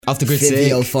After good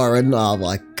Fivio Foreign. Oh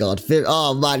my god.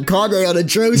 Oh man, Kanye on a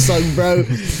drill song, bro.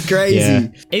 Crazy. Yeah.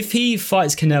 If he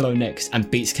fights Canelo next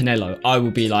and beats Canelo, I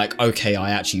will be like, okay, I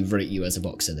actually rate you as a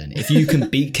boxer then. If you can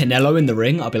beat Canelo in the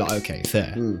ring, I'll be like, okay,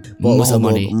 fair. But also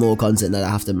more content that I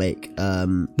have to make.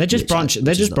 They're just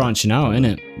branching out,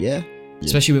 innit? Yeah.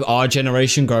 Especially with our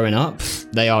generation growing up,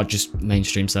 they are just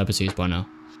mainstream celebrities by now.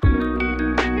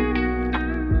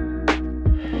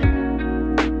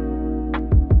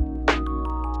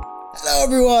 Hello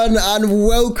everyone and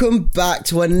welcome back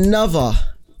to another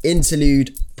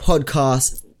Interlude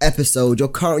podcast episode. You're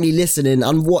currently listening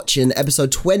and watching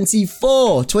episode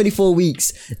 24. 24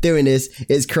 weeks doing this.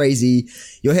 It's crazy.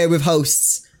 You're here with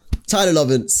hosts Tyler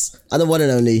Lovance and the one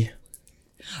and only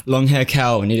Long hair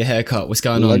Cal, need a haircut. What's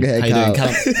going on? Long hair How you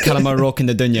doing? Callum O'Rourke in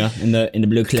the dunya, in the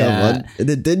blue cloud. Come on. In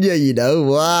the dunya, you know.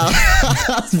 Wow.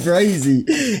 That's crazy.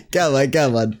 Come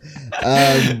on.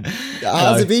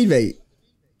 How's it been, mate?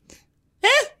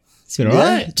 It's been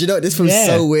alright. Do you know this feels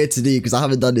so weird to do because I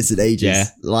haven't done this in ages.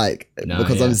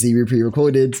 Because obviously we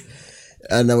pre-recorded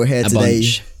and then we're here today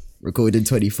recording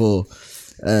 24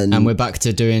 and we're back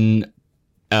to doing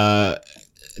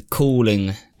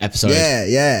calling episodes.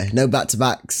 Yeah. No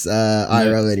back-to-backs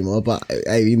IRL anymore, but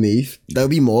hey, we move. There'll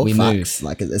be more facts.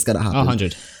 Like it's gonna happen.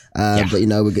 100. But you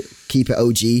know, keep it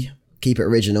OG, keep it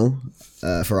original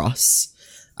for us,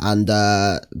 and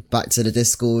back to the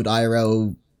Discord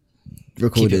IRL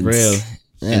recordings. Keep it real.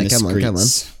 Yeah, come on.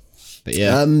 But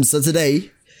yeah. So today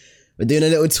we're doing a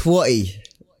little TWOTI.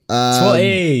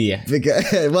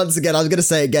 TWOTI. Once again, I was gonna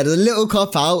say again, a little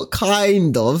cop out,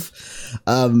 kind of.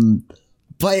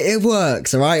 But it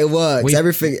works, all right? It works.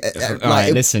 Everything.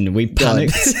 Listen, we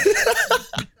panicked.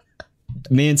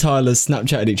 Me and Tyler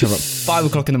Snapchatted each other at 5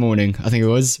 o'clock in the morning. I think it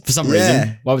was for some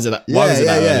reason. Why was it that? Why was it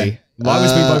that early? Why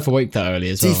was we both awake that early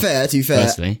as well? To be fair,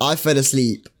 firstly, I fell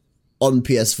asleep on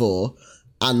PS4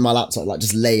 and my laptop, like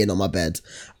just laying on my bed,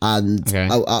 and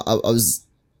I was.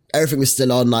 Everything was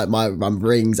still on, like my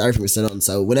rings, everything was still on.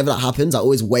 So whenever that happens, I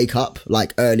always wake up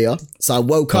like earlier. So I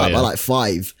woke up at like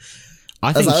 5.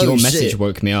 I think your message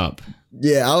woke me up.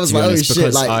 Yeah, I was like, oh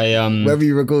shit, like, where were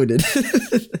you recorded?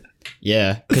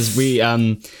 Yeah, because we,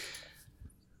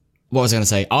 what was I going to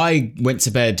say? I went to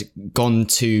bed, gone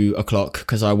 2 o'clock,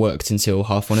 because I worked until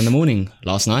 1:30 in the morning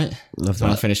last night when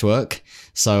I finished work.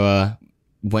 So,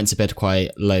 went to bed quite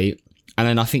late. And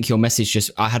then I think your message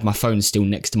I had my phone still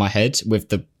next to my head with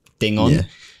the thing on. Yeah.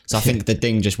 So I think the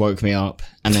ding just woke me up,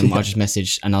 and then I just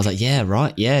messaged, and I was like, "Yeah,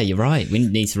 right. Yeah, you're right. We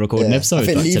need to record an episode." I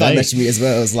think Levi messaged me as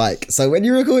well. I was like, "So when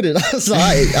you recorded?" I was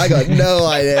like, "I got no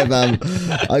idea, man.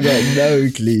 I got no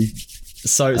clue."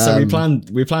 So we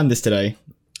planned this today.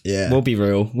 Yeah, we'll be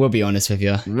real. We'll be honest with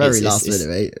you. Very last minute,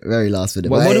 mate. Very last minute.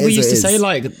 What did we used to say?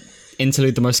 Like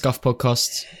Interlude, the most scuffed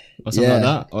podcast, or something like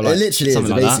that. Or like, it literally is.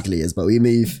 It basically is. But we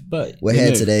move. But we're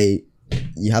here today.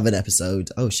 You have an episode.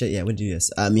 Oh shit! Yeah, when do you do this?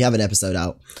 You have an episode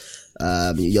out.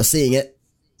 You're seeing it.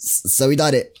 So we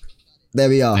done it. There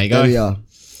we are. There we are.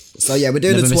 So yeah, we're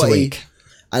doing the TWOTI.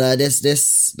 And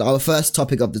our first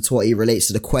topic of the TWOTI relates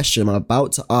to the question I'm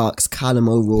about to ask Callum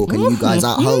O'Rourke and you guys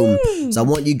at home. So I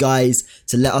want you guys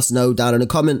to let us know down in the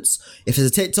comments. If it's a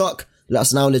TikTok, let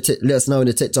us know in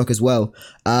the TikTok as well.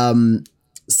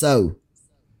 So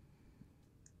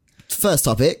first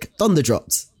topic, Thunder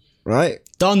dropped. Right?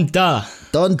 Donda.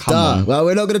 Well,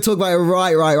 we're not going to talk about it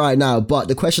right now, but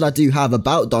the question I do have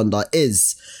about Donda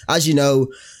is, as you know,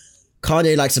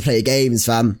 Kanye likes to play games,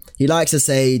 fam. He likes to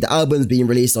say the album's being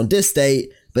released on this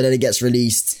date, but then it gets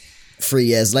released 3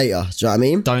 years later. Do you know what I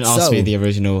mean? Don't ask me the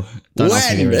original. Don't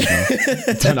ask me the original.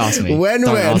 Don't ask me. When?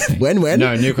 No,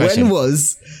 new question. When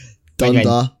was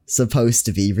Donda supposed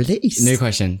to be released? New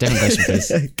question. Different question,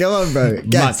 please. Go on, bro.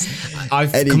 Guess.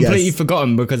 I've completely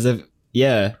forgotten because of,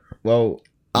 well,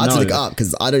 I had to look it up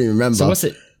because I don't even remember.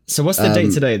 So what's the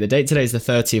date today? The date today is the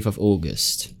 30th of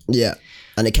August. Yeah.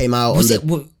 And it came out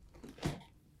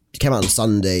it came out on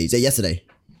Sunday. Is it yesterday?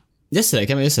 Yesterday, it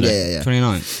came out yesterday. Yeah.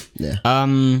 29th. Yeah.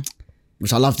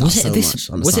 Which I loved that so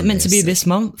much. Was it meant to be this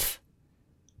month?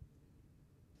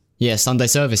 Yeah, Sunday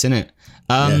service, innit?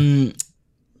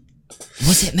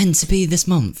 Was it meant to be this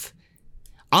month?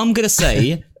 I'm going to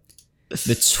say the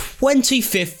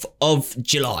 25th of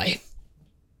July.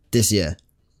 This year.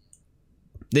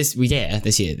 This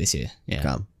year. Yeah.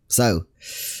 Come. So,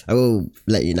 I will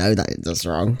let you know that that's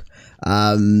wrong.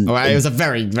 It was a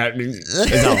very is that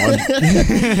one?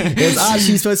 It was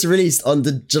actually supposed to release on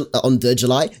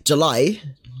July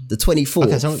the 24th.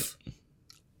 Okay, so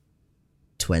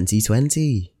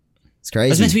 2020. It's crazy.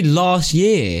 It was meant to be last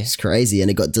year. It's crazy,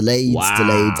 and it got delayed,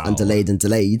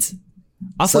 delayed.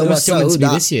 I thought it was still meant to be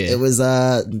this year. It was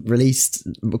released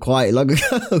quite long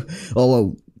ago. Or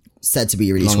well, said to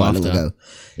be released quite long ago.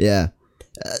 Yeah.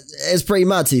 It's pretty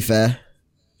mad, to be fair.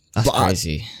 That's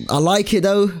crazy. I like it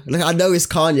though. Like, I know it's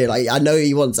Kanye. Like, I know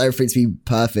he wants everything to be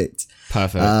perfect.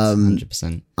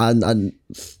 100%. And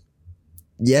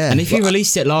yeah. And if he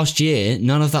released it last year,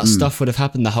 none of that stuff would have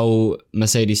happened. The whole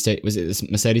Mercedes was it the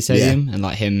Mercedes Stadium, and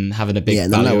like him having a big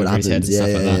value over his head and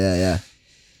stuff like that.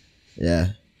 Yeah.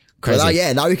 Crazy.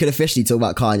 But now we can officially talk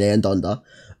about Kanye and Donda.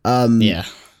 Yeah.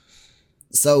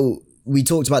 So we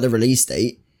talked about the release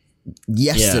date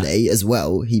yesterday as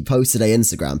well. He posted a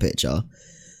Instagram picture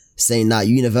saying that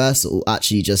Universal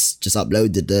actually just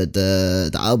uploaded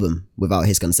the album without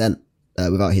his consent,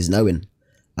 without his knowing.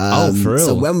 For real?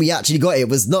 So when we actually got it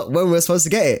was not when we were supposed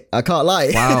to get it. I can't lie.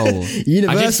 Wow.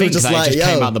 Universal just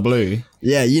came out of the blue.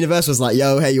 Yeah, Universal was like,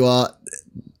 yo, here you are.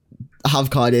 Have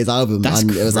Kanye's album. That's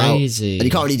and it was crazy. out. And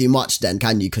you can't really do much then,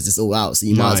 can you? Because it's all out. So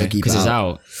you might as well keep it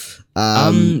out. Because it's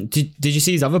out. Did you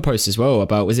see his other post as well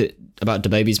was it about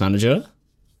DaBaby's manager?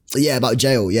 Yeah, about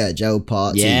Jail. Yeah, Jail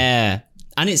Part 2. Yeah.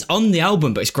 And it's on the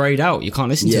album, but it's greyed out. You can't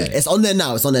listen to it. Yeah, it's on there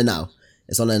now.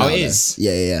 Oh, it is?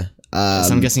 Yeah. So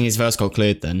I'm guessing his verse got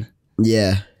cleared then.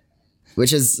 Yeah.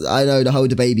 Which is, I know the whole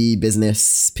DaBaby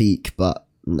business peak, but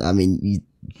I mean, you've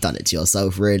done it to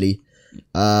yourself, really.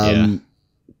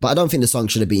 But I don't think the song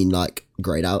should have been like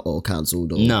grayed out or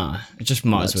cancelled. No, it just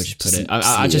might as well just put it.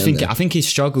 I think he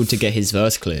struggled to get his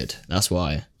verse cleared. That's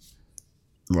why.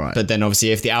 Right. But then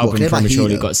obviously if the album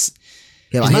prematurely got...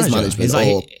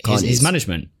 his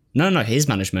management. No, his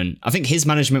management. I think his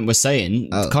management was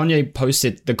saying, Kanye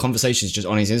posted the conversations just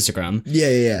on his Instagram.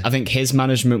 Yeah. I think his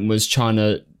management was trying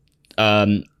to,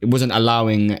 it wasn't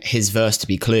allowing his verse to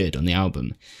be cleared on the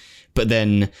album. But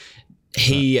then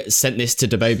he sent this to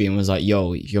DaBaby and was like,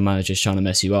 yo, your manager's trying to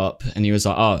mess you up. And he was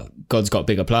like, oh, God's got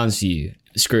bigger plans for you.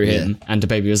 Screw him. And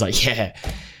DaBaby was like, yeah.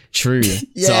 True.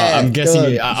 So I'm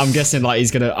guessing like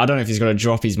he's gonna, I don't know if he's gonna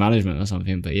drop his management or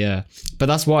something, but yeah. But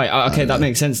that's why, that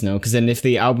makes sense now, because then if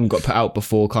the album got put out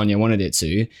before Kanye wanted it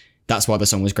to, that's why the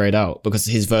song was grayed out, because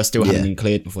his verse still hadn't been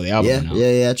cleared before the album.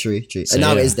 True. So, and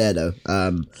now it is there though.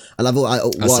 And what I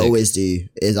always do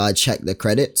is I check the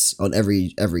credits on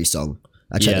every song.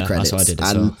 I check the credits. That's what I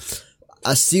did and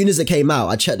as soon as it came out,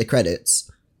 I checked the credits,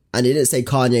 and it didn't say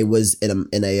Kanye was in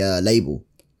a label,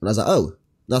 and I was like, oh.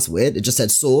 That's weird. It just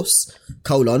said source, :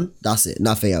 that's it.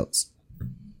 Nothing else.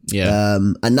 Yeah.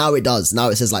 And now it does. Now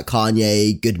it says like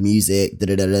Kanye, good music,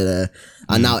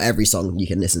 and now every song you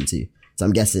can listen to. So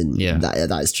I'm guessing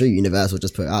that is true. Universal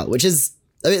just put it out, which is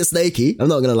a bit snaky. I'm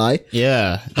not going to lie.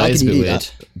 Yeah. That is a bit weird.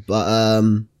 But,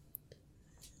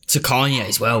 to Kanye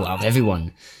as well, out of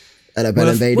everyone. And Ben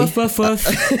and Bailey. Woof.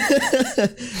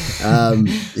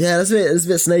 Yeah, that's a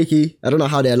bit snaky. I don't know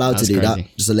how they're allowed to do that.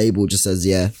 Just a label just says,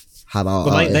 have our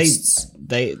artists.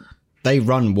 They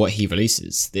run what he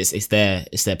releases. It's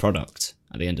their product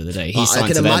at the end of the day. I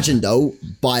can imagine though,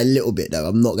 by a little bit though.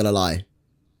 I'm not gonna lie.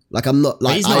 Like I'm not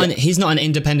like he's not an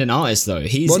independent artist though.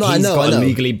 He's got a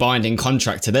legally binding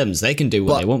contract to them, so they can do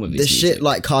what they want with his music. Shit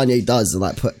like Kanye does and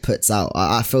like puts out.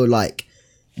 I feel like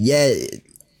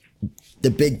the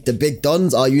big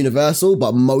dons are Universal,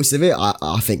 but most of it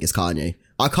I think is Kanye.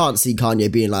 I can't see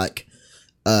Kanye being like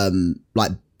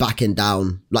backing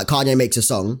down. Like Kanye makes a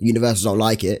song, Universal don't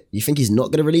like it. You think he's not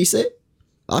going to release it?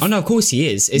 No, of course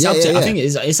he is. It's up to. I think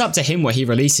it's up to him what he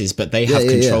releases, but they have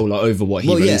control over what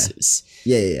he releases.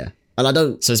 Yeah. And I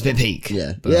don't. So it's a bit peak.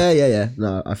 Yeah.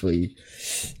 No, I feel you.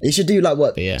 He should do like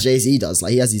what Jay-Z does.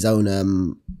 Like he has his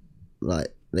own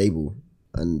like label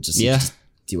and just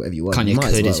do whatever you want. Kanye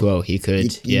could as well. He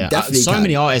could. So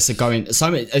many artists are going.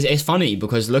 It's funny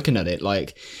because looking at it,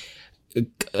 like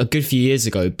a good few years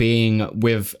ago, being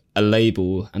with a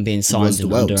label and being signed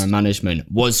under a management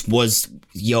was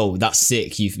that's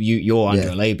sick. You're under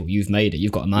a label. You've made it.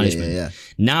 You've got a management.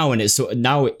 Now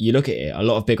now you look at it, a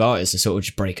lot of big artists are sort of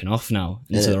just breaking off now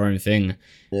into their own thing,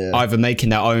 either making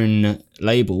their own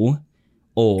label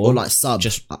or like sub.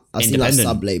 Just I've seen like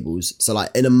sub labels. So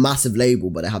like in a massive label,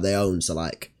 but they have their own. So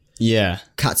like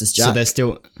Cactus Jack. So they're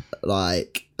still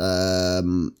like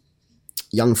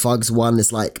Young Thug's one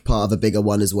is like part of a bigger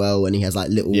one as well, and he has like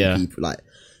little people like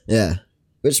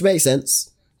which makes sense.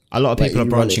 A lot of people are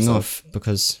branching off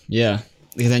because then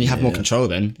you have more control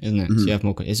then, isn't it? So you have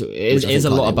more. It is a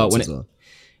lot about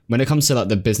when it comes to like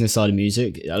the business side of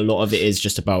music. A lot of it is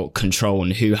just about control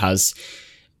and who has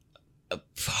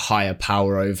higher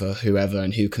power over whoever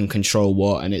and who can control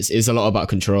what, and it's a lot about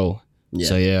control.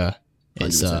 So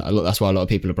it's a lot. That's why a lot of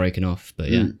people are breaking off.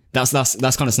 But that's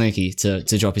kind of snaky to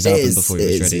drop his album before he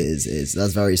was ready. It is.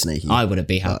 That's very snaky. I wouldn't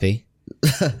be happy.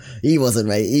 He wasn't,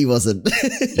 mate. He wasn't.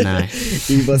 No.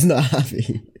 He was not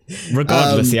happy.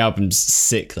 Regardless, the album's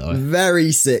sick though.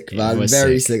 Very sick, man.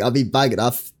 Very sick. I'll be bagging.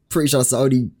 I'm pretty sure that's the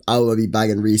only album I'll be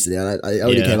bagging recently. And it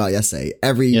only came out yesterday.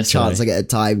 Every chance I get a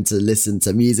time to listen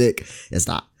to music, it's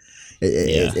that.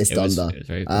 It's Donda. It was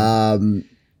very cool.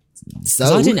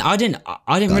 So I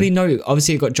didn't really know.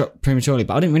 Obviously, it got dropped prematurely,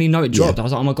 but I didn't really know it dropped. I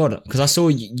was like, oh my god, because I saw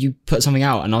you put something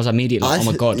out, and I was immediately like, oh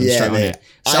my god, I'm straight on it.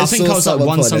 So I think I was like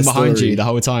one song behind you the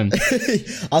whole time.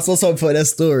 I saw someone put in their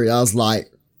story. I was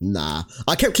like, nah.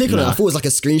 I kept clicking on it. I thought it was like a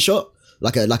screenshot,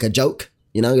 like a joke,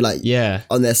 you know, like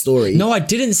on their story. No, I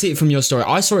didn't see it from your story.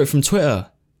 I saw it from Twitter.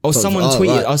 Or someone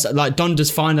tweeted, right. I was like, Donda's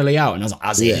finally out. And I was like,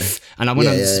 as if. And I went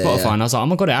on Spotify and I was like, oh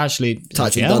my god, it actually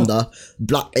typed in Donda,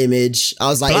 black image. I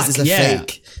was like, is this a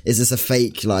fake? Is this a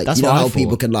fake? Like, that's, you know how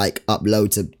people can like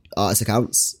upload to artist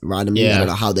accounts randomly? I don't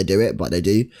know how they do it, but they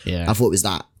do. Yeah. I thought it was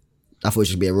that. I thought it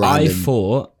should be a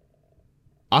random.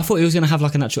 I thought it was going to have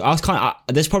like an actual, I was kind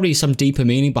of, there's probably some deeper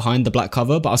meaning behind the black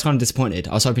cover, but I was kind of disappointed.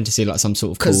 I was hoping to see like some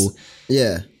sort of cool.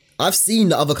 Yeah. I've seen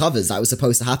the other covers that was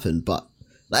supposed to happen, but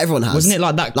like everyone has. Wasn't it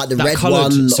like that? Like the that red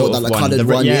one or that like coloured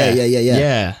one?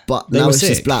 Yeah. But now it's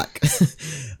just black.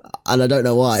 And I don't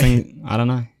know why. I don't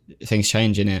know. Things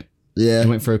change, innit? Yeah. It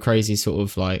went through a crazy sort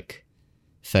of like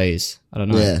phase. I don't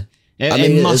know. Yeah.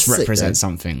 It must represent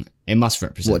something. It must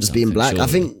represent what, just being black? Surely. I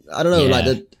think, I don't know,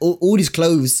 like all these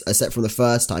clothes, except from the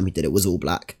first time he did it, was all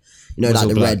black. You know, like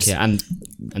the red. Yeah, and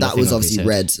that was obviously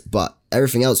red, but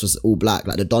everything else was all black.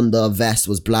 Like the Donda vest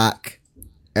was black.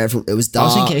 Everything, it was dark. I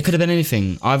was thinking it could have been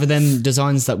anything. Either them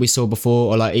designs that we saw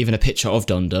before, or like even a picture of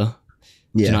Donda.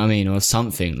 Do you know what I mean? Or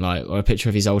something, like, or a picture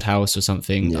of his old house or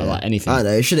something, or like anything. I don't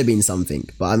know, it should have been something.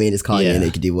 But I mean, it's Kanye and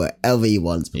he can do whatever he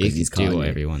wants because he's Kanye. He can do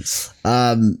whatever he wants.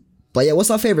 But yeah, what's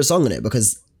our favourite song on it?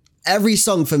 Because every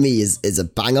song for me is a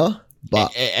banger.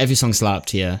 But every song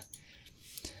slapped, yeah.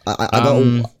 I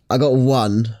got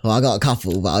one. Well, I got a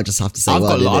couple, but I'll just have to say one.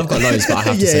 I've got loads, but I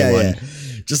have to say one.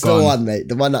 Just the one, mate.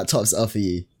 The one that tops it off for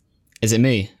you. Is it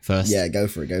me first? Yeah, go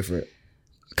for it.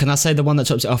 Can I say the one that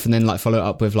tops it off and then like follow it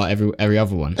up with like every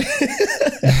other one?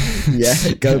 Yeah,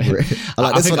 go for it. I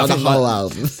like this one on the whole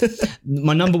album.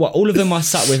 My number one, all of them I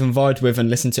sat with and vibed with and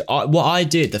listened to. What I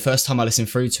did the first time I listened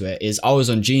through to it is I was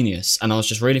on Genius and I was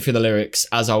just reading through the lyrics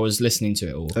as I was listening to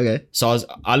it all. Okay. So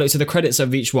I looked at the credits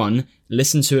of each one,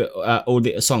 listened to all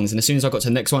the songs, and as soon as I got to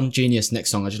the next one, Genius,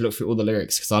 next song, I just looked through all the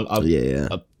lyrics because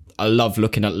I love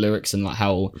looking at lyrics and like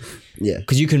how,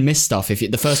 because you can miss stuff if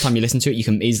the first time you listen to it, you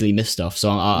can easily miss stuff.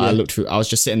 So I looked through. I was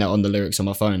just sitting there on the lyrics on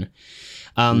my phone.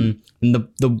 And the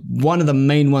one of the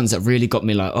main ones that really got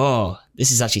me like, oh,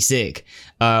 this is actually sick,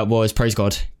 was Praise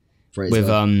God with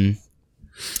Baby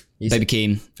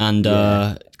Keem and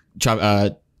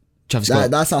Travis Scott.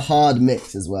 That's a hard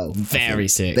mix as well. Very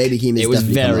sick. Baby Keem is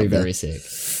very sick.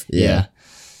 Yeah.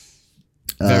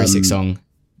 Very sick song.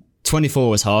 24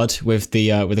 was hard with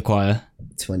the choir.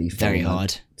 24. Very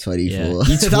hard. 24. Yeah. You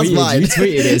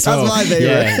tweeted it as well. That's my favorite.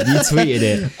 Yeah, you tweeted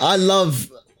it.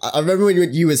 I remember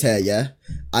when you was here,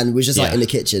 and we was just like in the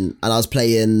kitchen, and I was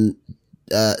playing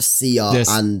Sia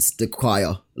and the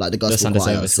choir, like the gospel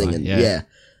choir, I was singing. Yeah.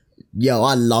 Yo,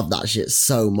 I love that shit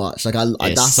so much. Like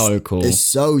that's so cool. It's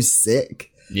so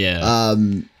sick. Yeah.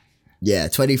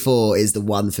 24 is the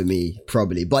one for me,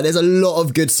 probably. But there's a lot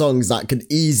of good songs that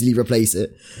could easily replace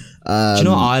it. Do you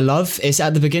know what I love? It's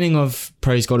at the beginning of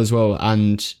Praise God as well,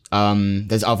 and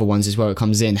there's other ones as well. It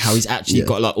comes in how he's actually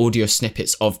got like audio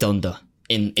snippets of Donda.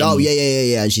 Oh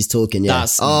yeah, and she's talking. Yeah,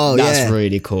 that's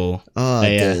really cool. Oh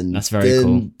that's very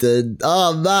cool.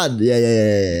 Oh man,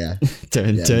 yeah.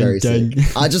 Very sick.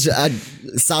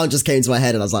 Sound just came to my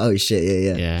head, and I was like, oh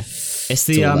shit, yeah. It's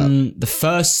the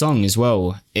first song as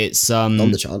well. It's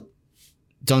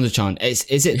Donda Chant.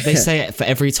 Is it? They say it for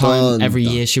every time, every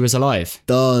year she was alive.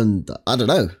 Donda. I don't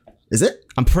know. Is it?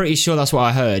 I'm pretty sure that's what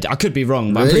I heard. I could be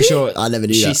wrong, but I'm pretty sure I never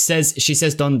knew that. She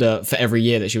says Donda for every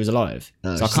year that she was alive.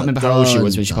 So I can't remember how old she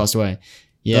was when she passed away.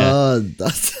 Yeah,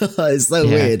 it's so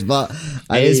weird, but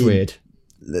it is weird.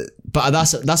 But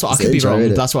that's what I could be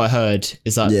wrong. That's what I heard.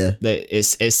 Is that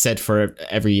it's said for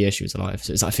every year she was alive.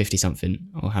 So it's like 50 something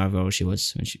or however old she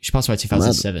was. When she passed away in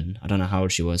 2007. I don't know how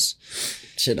old she was.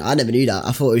 Shit, I never knew that.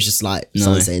 I thought it was just like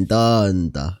someone saying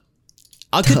Donda.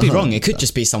 I could be wrong. It could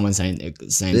just be someone saying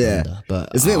Donda.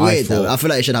 But it's a bit weird though. I feel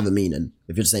like it should have a meaning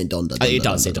if you're just saying Donda. It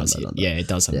does. Yeah, it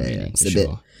does have a meaning.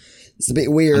 It's a bit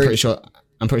weird.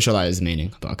 I'm pretty sure that is the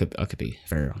meaning, but I could be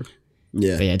very wrong.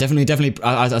 Yeah. But yeah, definitely.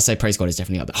 I'd say Praise God is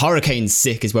definitely up there. Hurricane's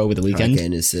sick as well with The Weeknd.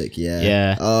 Hurricane is sick, yeah.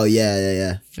 Yeah. Oh,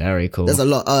 yeah. Very cool. There's a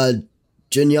lot.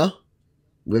 Junior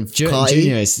with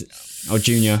Carti.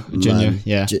 Junior,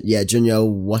 yeah. Yeah, Junior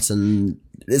Watson.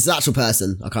 It's an actual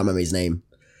person. I can't remember his name.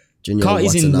 Junior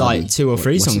Carti's in Watanabe. like 2 or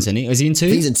 3 songs, isn't he? Is he in 2?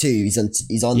 He's in 2. He's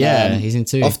on. He's in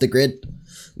 2. Off the Grid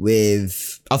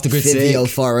with Off the Grid. Fivio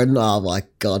Foreign. Oh my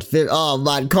god. Oh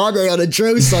man, Kanye on a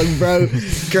drill song, bro.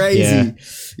 Crazy.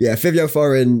 Yeah, Fivio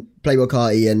Foreign, Playboi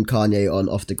Carti, and Kanye on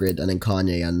Off the Grid, and then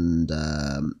Kanye and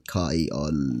Carti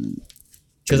on.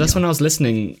 Because that's when I was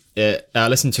listening to it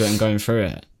and going through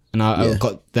it. And I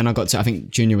got to, I think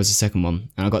Junior was the second one,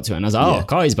 and I got to it and I was like,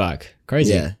 Carti's back.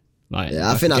 Crazy. Yeah.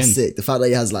 I think that's sick. The fact that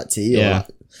he has like T. Yeah.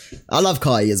 I love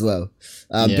Carti as well.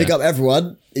 Big up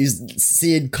everyone who's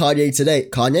seeing Kanye today.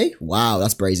 Kanye? Wow,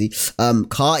 that's brazy.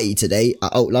 Carti today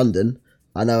at Out London.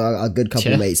 I know a good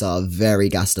couple of mates are very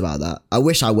gassed about that. I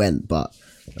wish I went, but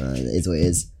it is what it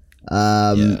is.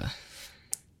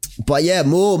 But yeah,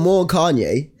 more on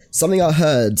Kanye. Something I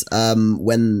heard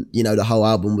when, the whole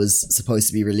album was supposed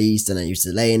to be released and then he was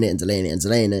delaying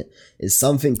it is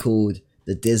something called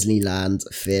the Disneyland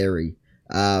Theory,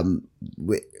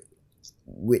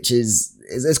 which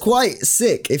is quite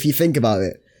sick if you think about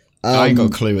it. I ain't got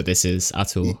a clue what this is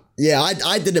at all. Yeah,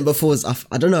 I didn't before.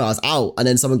 I don't know. I was out and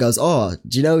then someone goes, "Oh,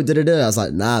 do you know?" I was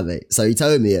like, "Nah, mate." So he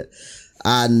told me it,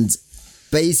 and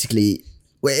basically,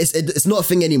 it's not a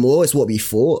thing anymore. It's what we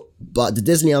thought. But the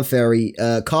Disneyland Theory,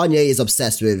 Kanye is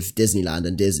obsessed with Disneyland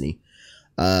and Disney.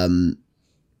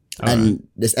 And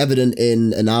it's evident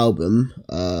in an album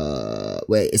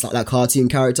where it's like that cartoon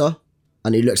character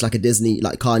and he looks like a Disney,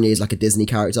 like Kanye is like a Disney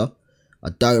character. I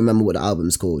don't remember what the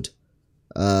album's called.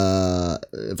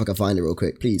 If I can find it real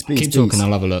quick, please. Keep talking,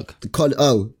 I'll have a look.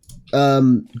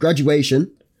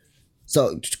 Graduation.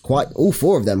 So quite all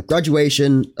 4 of them.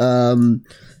 Graduation,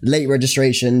 late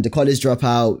registration, the college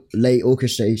dropout, late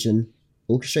orchestration.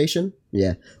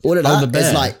 Yeah. All of that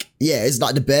is like, it's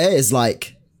like the bear is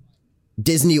like,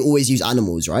 Disney always use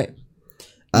animals, right?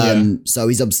 So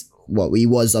he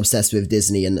was obsessed with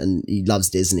Disney and he loves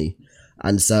Disney.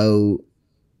 And so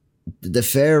the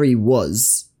theory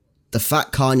was the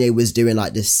fact Kanye was doing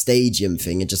like this stadium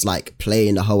thing and just like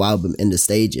playing the whole album in the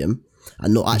stadium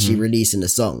and not actually releasing the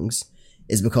songs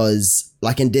is because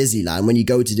like in Disneyland, when you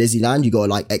go to Disneyland, you got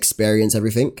to like experience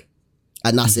everything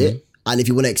and that's it. And if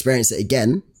you want to experience it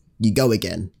again, you go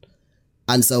again.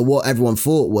 And so what everyone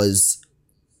thought was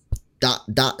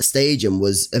that stadium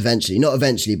was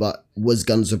was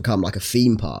going to become like a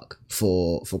theme park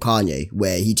for Kanye,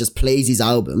 where he just plays his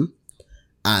album,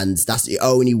 and that's the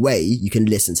only way you can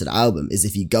listen to the album is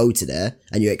if you go to there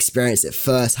and you experience it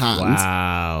firsthand.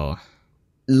 Wow.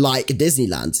 Like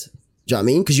Disneyland. Do you know what I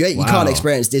mean? Because you can't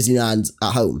experience Disneyland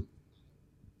at home.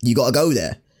 You got to go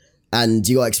there and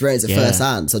you got to experience it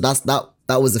firsthand. So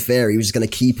that was the theory. He was just going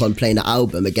to keep on playing the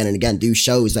album again and again, do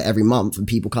shows like every month and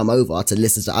people come over to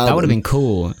listen to the album. That would have been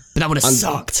cool, but that would have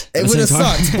sucked. It would have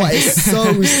sucked, but it's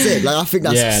so sick. Like I think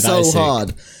that's so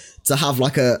hard to have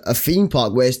like a theme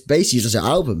park where it's basically just an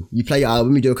album. You play your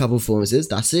album, you do a couple of performances,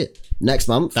 that's it. Next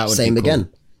month, same again.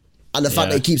 And the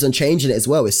fact that it keeps on changing it as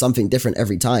well is something different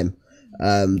every time.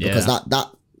 Because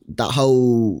that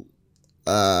whole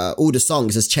all the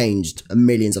songs has changed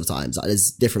millions of times. Like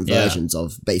there's different versions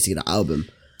of basically the album.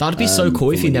 That'd be so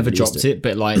cool if he never dropped it,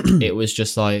 but like it was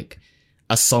just like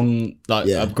a song, like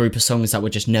a group of songs that were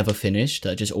just never finished,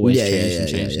 that just always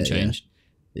changed.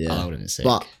 Yeah, that would have been sick.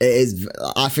 But it is.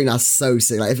 I think that's so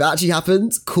sick. Like if it actually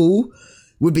happened, cool.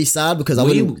 Would be sad because I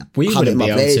wouldn't have it in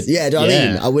my place. Yeah, do you know what I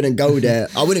mean? I wouldn't go there.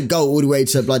 I wouldn't go all the way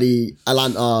to bloody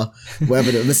Atlanta,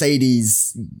 wherever the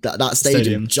Mercedes, that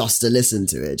stadium just to listen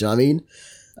to it. Do you know what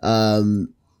I mean?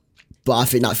 But I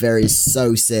think that theory is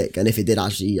so sick. And if it did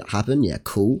actually happen,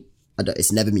 cool.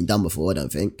 It's never been done before, I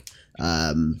don't think.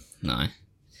 No.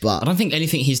 But I don't think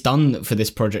anything he's done for this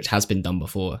project has been done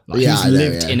before. Like he's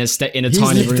lived in a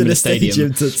tiny room in a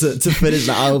stadium to finish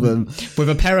the album with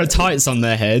a pair of tights on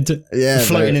their head,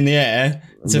 floating in the air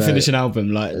to finish an album.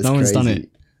 Like no one's done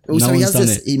it. Also,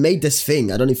 he made this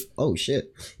thing. I don't know if. Oh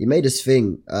shit! He made this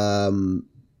thing.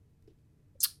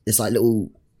 It's like little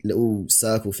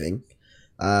circle thing,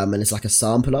 and it's like a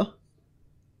sampler,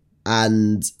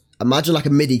 and. Imagine like a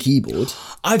MIDI keyboard.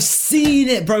 I've seen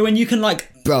it, bro. When you can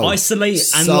like isolate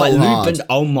and so like loop and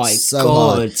oh my god,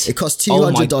 hard. It costs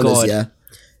 $200. Yeah,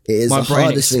 it is the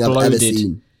hardest thing I've ever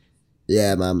seen.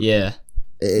 Yeah, man. Yeah,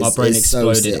 my brain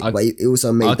exploded. So sick. But he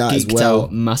also made that as well.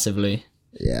 Out massively.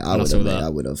 Yeah, I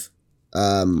would have.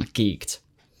 I geeked.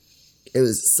 It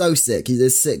was so sick. He's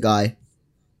a sick guy.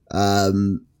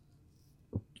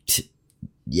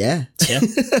 Yeah.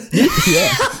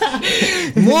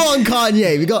 More on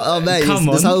Kanye. We got mate.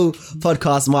 This whole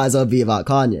podcast might as well be about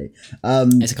Kanye.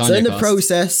 It's a Kanye so in the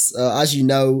process, as you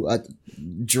know,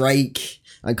 Drake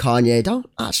and Kanye don't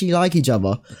actually like each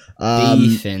other.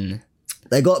 Beefing.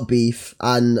 They got beef,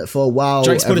 and for a while,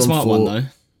 Drake's put a smart one though.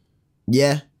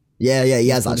 Yeah. He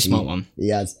has actually. A smart one. He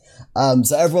has.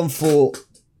 So everyone thought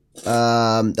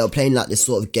they were playing like this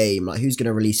sort of game, like who's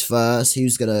gonna release first,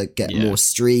 who's gonna get more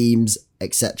streams,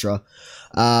 etc.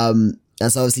 And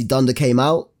so obviously Donda came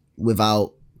out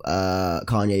without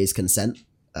Kanye's consent,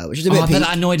 which is a bit. I bet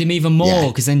that annoyed him even more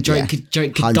because then Drake could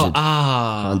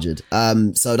 100.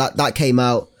 So that came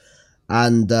out,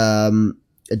 and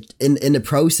in the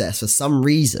process, for some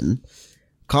reason,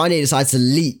 Kanye decided to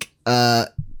leak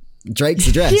Drake's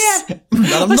address. Yeah, and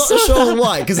I'm not sure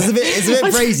why, because it's a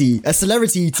bit crazy. A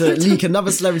celebrity to leak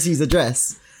another celebrity's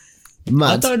address.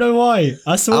 Mad. I don't know why.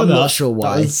 I saw I'm that. not sure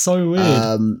why. That was so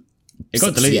weird. It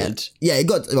got deleted. Yeah, it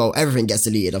got. Well, everything gets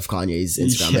deleted off Kanye's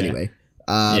Instagram anyway.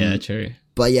 Yeah, true.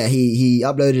 But yeah, he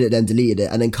uploaded it, then deleted it,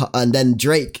 and then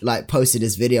Drake like posted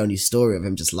this video on his story of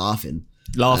him just laughing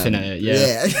at it.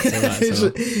 Yeah.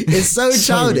 It's so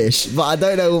childish, but I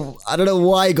don't know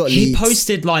why it got leaked. He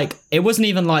posted like, it wasn't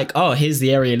even like, oh, here's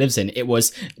the area he lives in. It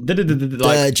was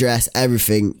the address,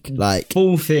 everything, like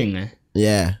full thing.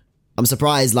 Yeah, I'm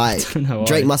surprised. Like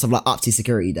Drake must have like upped his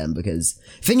security then, because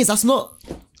the thing is, that's not.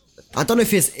 I don't know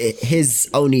if it's his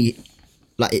only,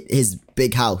 like his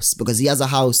big house, because he has a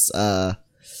house.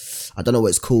 I don't know what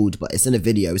it's called, but it's in a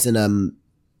video. It's in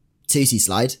TWOTI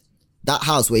Slide. That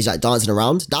house where he's like dancing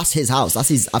around, that's his house. I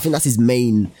think that's his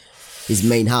main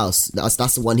house.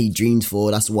 That's the one he dreamed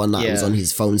for. That's the one that was on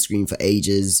his phone screen for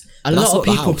ages. A lot of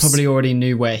people probably already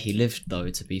knew where he lived, though.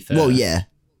 To be fair, well, yeah,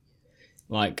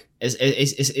 like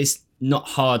it's not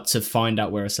hard to find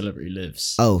out where a celebrity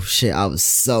lives. Oh shit, I was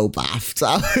so baffed.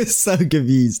 I was so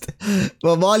confused.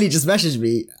 Well, Marley just messaged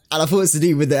me, and I thought it was to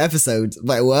do with the episode,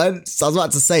 but it weren't. So I was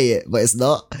about to say it, but it's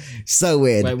not. So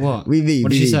weird. Wait, what? What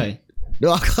did you say?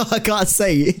 No, I can't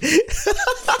say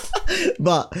it.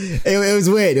 But it was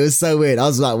weird. It was so weird. I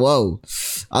was like, whoa.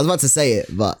 I was about to say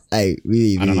it, but hey,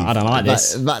 I don't like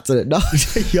this. Back to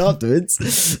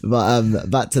afterwards. But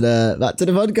back to the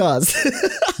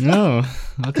podcast. No,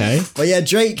 okay. But yeah,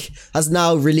 Drake has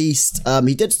now released.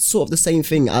 He did sort of the same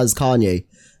thing as Kanye,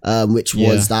 which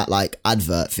was that like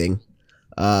advert thing.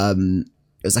 It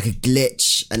was like a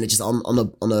glitch, and it just on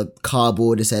a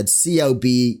cardboard. It said COB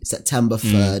September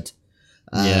 3rd.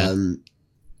 And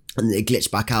it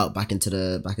glitched back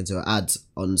into an ad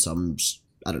on some,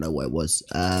 I don't know what it was.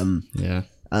 And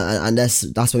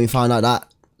that's when we found out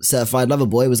that Certified Lover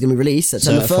Boy was going to be released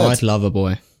September 3rd. Certified Lover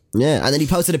Boy. Yeah, and then he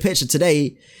posted a picture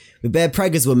today with bare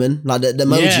preggers women, like the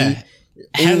emoji. Yeah.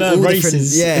 Hella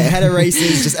races. Yeah, hella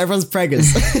races. Just everyone's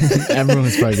preggers.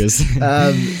 Everyone's preggers.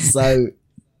 So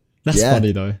that's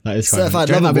funny though. That is funny. Certified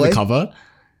Do you Lover think that'll Boy. be the cover?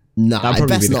 Nah, that'll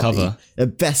probably be the cover.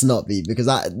 It best not be, because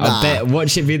I bet.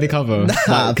 What should be the cover?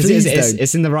 Because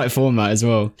it's in the right format as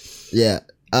well. Yeah.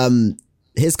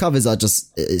 His covers are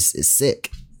just it's sick.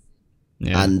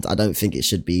 Yeah. And I don't think it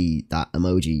should be that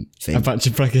emoji thing. A bunch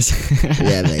of preggers.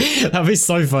 Yeah, mate. That'd be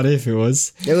so funny if it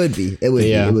was. It would be. It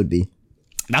would be.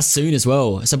 That's soon as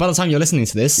well. So by the time you're listening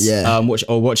to this,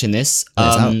 watching this,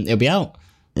 it'll be out.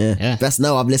 Yeah. Best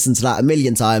know I've listened to that a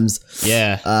million times.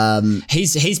 Yeah.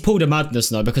 He's pulled a madness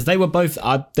though, because they were both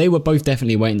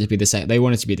definitely waiting to be the second. They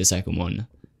wanted to be the second one.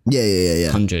 Yeah.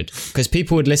 100. Because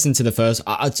people would listen to the first.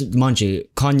 Mind you,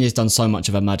 Kanye's done so much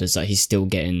of a matters that he's still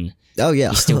getting. Oh yeah,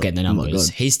 he's still getting the numbers.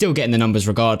 He's still getting the numbers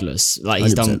regardless. Like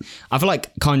he's 100%. Done. I feel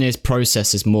like Kanye's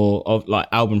process is more of like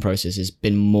album process has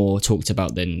been more talked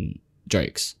about than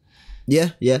Drake's. Yeah,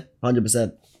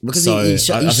 100%. Because he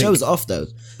shows off though.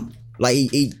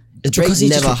 Like Drake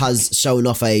never has shown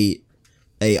off a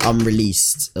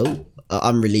unreleased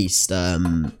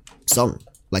song.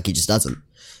 Like he just doesn't.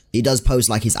 He does post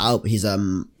like his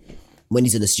when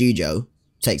he's in the studio,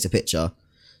 takes a picture,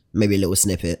 maybe a little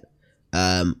snippet.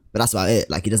 But that's about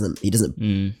it. Like he doesn't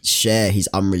share his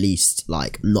unreleased,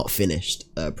 like not finished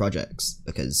projects,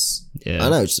 because I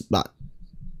don't know, just like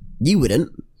you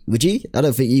wouldn't, would you? I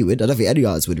don't think you would. I don't think any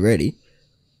artist would really.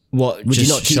 What would you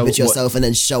not keep it to yourself and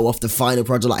then show off the final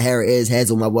project? Like, here it is.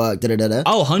 Here's all my work.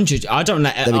 Oh, 100. I don't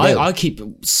let. I keep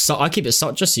it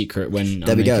such a secret when.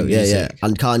 There we go. Yeah.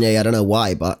 And Kanye, I don't know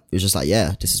why, but it was just like,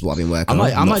 yeah, this is what I've been working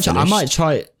on. I might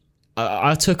try.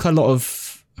 I took a lot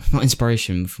of not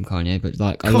inspiration from Kanye, but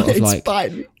like a lot of like.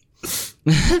 But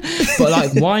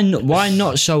like, why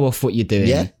not show off what you're doing?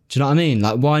 Yeah. Do you know what I mean?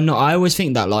 Like, why not? I always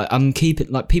think that, like, I'm keeping,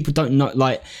 like, people don't know,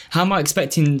 like, how am I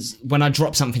expecting when I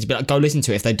drop something to be like, go listen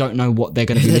to it if they don't know what they're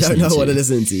going to be listening to? They don't know what they're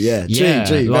listening to, yeah.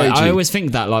 True, like, true. I always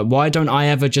think that, like, why don't I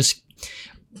ever just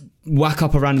whack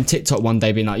up a random TikTok one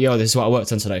day being like, yo, this is what I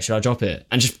worked on today, should I drop it?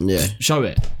 And just show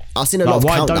it. I've seen a lot of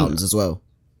countdowns as well.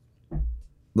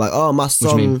 Like, oh, my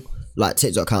song like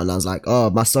TikTok countdowns, like, oh,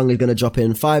 my song is gonna drop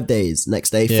in 5 days,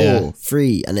 next day 4,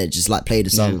 3, and it just like play the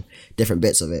song, different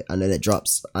bits of it, and then it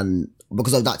drops. And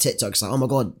because of that TikTok, it's like, oh my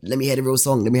god, let me hear the real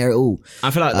song, let me hear it all.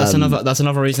 I feel like that's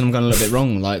another reason I'm going a little bit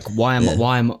wrong. Like,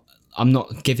 I'm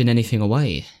not giving anything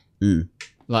away.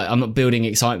 Like, I'm not building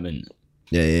excitement.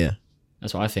 Yeah.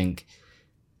 That's what I think.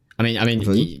 I mean,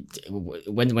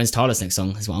 when's Tyler's next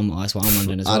song? That's what I'm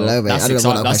wondering as well. I don't know,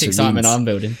 mate. That's excitement I'm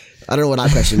building. I don't know what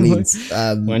that question means.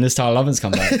 When does Tyler Lovins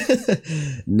come back?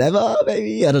 Never,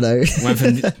 maybe. I don't know. Went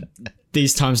from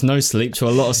these times no sleep to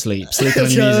a lot of sleep. Sleeping on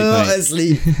music, mate. A lot of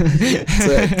sleep.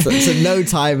 to no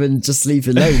time and just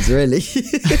sleeping loads, really.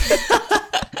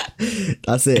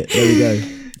 That's it. There we go.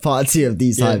 Part 2 of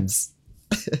these times.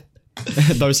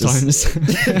 Those times.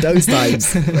 Those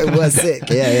times. We're sick.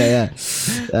 Yeah.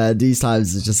 These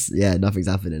times are just, nothing's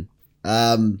happening.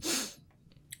 But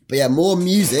yeah, more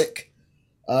music,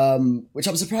 which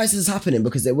I'm surprised is happening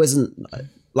because it wasn't,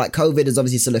 like, COVID is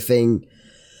obviously still a thing.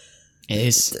 It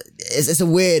is. It's a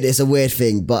weird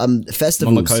thing, but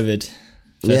festivals. Mama COVID.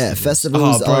 Yeah,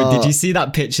 festivals. Oh, bro, did you see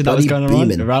that picture that was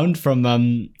going around from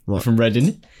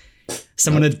Reading?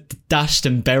 Someone had dashed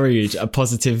and buried a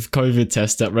positive COVID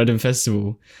test at Reading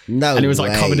Festival. No, and it was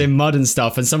like covered in mud and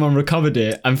stuff. And someone recovered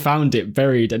it and found it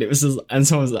buried. And it was just, and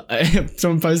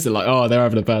someone posted like, oh, they're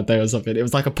having a bad day or something. It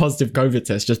was like a positive COVID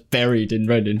test just buried in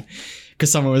Reading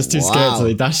because someone was too scared, so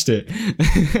they dashed it.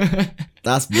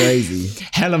 That's crazy.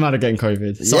 Hell, I'm out of getting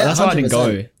COVID. So that's why I didn't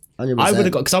go. 100%. I would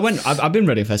have got, because I've been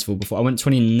Reading Festival before. I went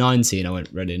 2019. I went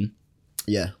Reading.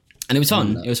 Yeah. And it was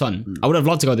fun. It was fun. I would have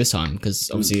loved to go this time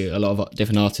because obviously a lot of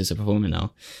different artists are performing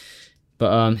now.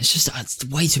 But it's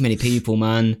way too many people,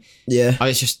 man. Yeah.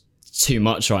 It's just too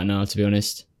much right now, to be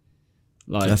honest.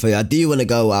 Like, I do want to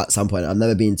go at some point. I've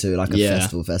never been to like a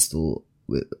festival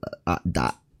with at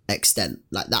that extent.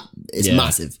 Like that, it's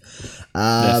massive.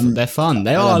 They're fun.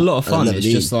 They are a lot of fun. It's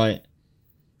just like,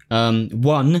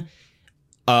 one,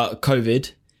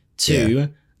 COVID. Two,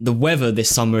 the weather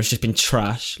this summer has just been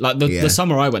trash. Like the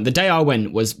summer I went, the day I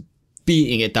went was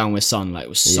beating it down with sun. Like it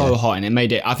was so hot, and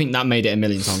I think that made it a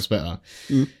million times better.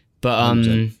 But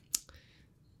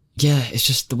it's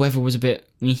just the weather was a bit.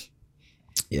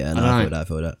 Yeah, no, I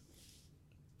feel that.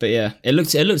 But yeah, it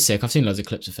looked sick. I've seen loads of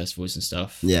clips of festivals and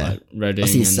stuff. Yeah, like Reading. I've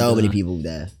seen so many people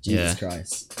there. Jesus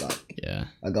Christ! Like,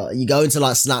 you go into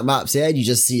like Snap Maps, and you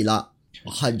just see like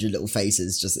 100 little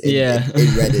faces just in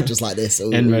Reddit, just like this,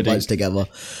 all bunched together.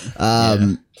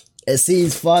 It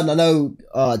seems fun. I know.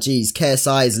 Oh, geez,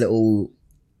 KSI's little.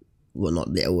 Well, not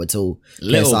little at all.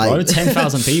 Little, KSI, bro.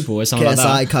 10,000 people or something KSI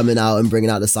like that. coming out and bringing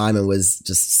out the Simon was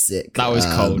just sick. That was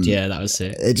cold. Yeah, that was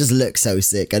sick. It just looked so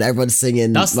sick, and everyone's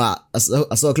singing. I saw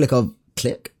a clip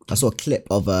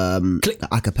of a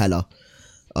cappella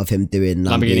of him doing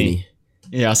Lamborghini.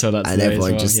 Yeah, I saw that. And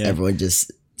everyone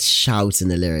just shouting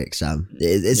the lyrics, Sam.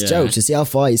 It's jokes. You see how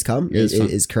far he's come?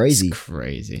 It's crazy. It's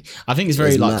crazy. I think it's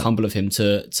very humble of him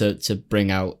to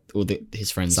bring out all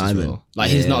his friends Simon. As well. Like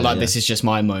he's not like this is just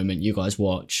my moment. You guys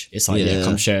watch. It's like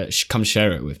come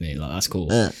share it with me. Like that's cool.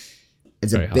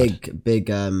 It's very a big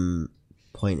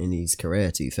point in his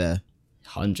career. To be fair,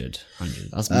 100.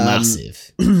 That's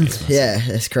massive. Yeah,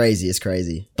 it's crazy. It's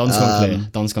crazy. Don's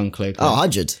gone clear. Oh,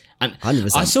 100. And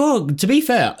 100%. I saw. To be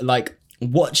fair, like.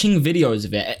 Watching videos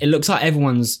of it looks like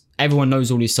everyone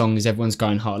knows all these songs, everyone's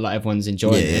going hard, like everyone's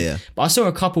enjoying it. Yeah. But I saw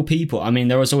a couple people, I mean,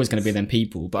 there was always going to be them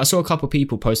people, but I saw a couple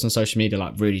people post on social media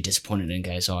like really disappointed in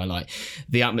KSI. Like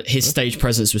his stage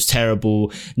presence was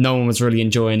terrible, no one was really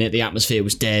enjoying it, the atmosphere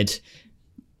was dead.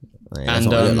 Yeah, and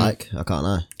what it like, I can't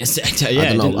know.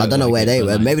 I don't know where they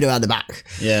were. Maybe they were at the back.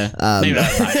 Yeah, maybe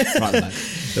right at the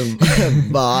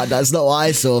back. But that's not what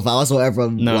I saw. I saw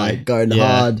everyone going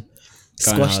hard.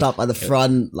 Squashed up at the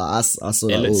front, like I saw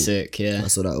that. It looked sick, yeah. I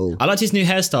saw that all. I liked his new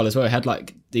hairstyle as well. It had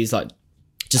like these like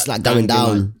just like going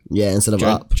down, instead of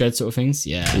up, dread sort of things.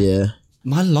 Yeah.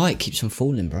 My light keeps on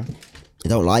falling, bro. I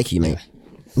don't like you, mate.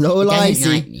 No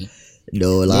likey.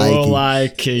 No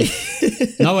likey.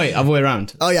 No wait, other way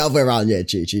around. Oh yeah, other way around. Yeah,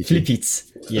 true.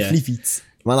 Flippies. Yeah, flippies.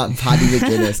 Man, like Paddy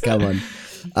McGuinness. Come on.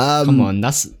 Come on.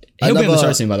 He'll be on the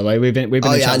show soon, by the way. We've been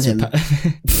chatting to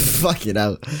him. Fucking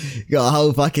hell. You got a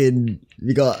whole fucking...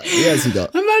 We got... Who else we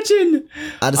got? Imagine!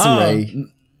 Addison Rae.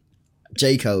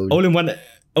 J. Cole. All in one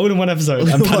episode.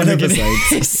 And Paddy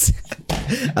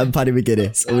McGuinness. And Paddy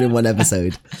McGuinness. All in one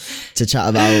episode. To chat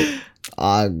about...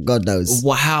 God knows.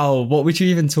 Wow. What would you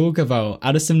even talk about?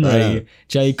 Addison Rae,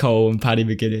 J. Cole and Paddy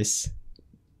McGuinness.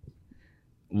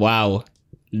 Wow.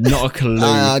 Not a clue.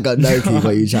 I got no clue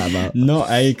what you chat about.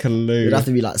 Not a clue. It'd have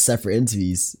to be like separate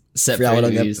interviews. Like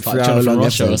Jonathan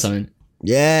Rocha or something.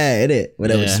 Yeah, innit? When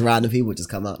there were just random people just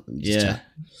come up. And just chat.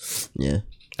 Yeah.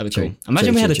 That'd be cool.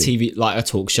 Imagine we had a TV, like a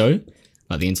talk show,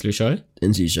 like the Interlude show.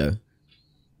 Interlude show.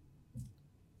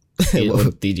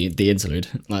 the Interlude.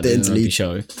 Like the Interlude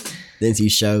show. The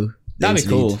Interlude show. That'd be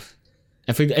cool.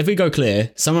 If we go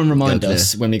clear, someone remind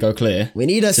us when we go clear. We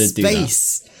need a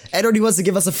space. Anyone who wants to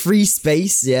give us a free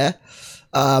space,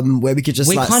 where we could just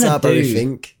set up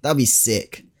everything. That'd be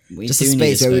sick. Just a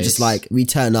space where we just we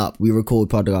turn up, we record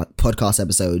podcast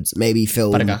episodes, maybe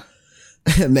film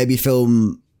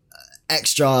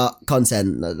extra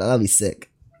content. That'd be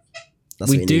sick.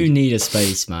 We do need a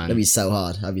space, man. That'd be so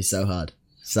hard.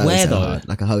 So, where though? Hard.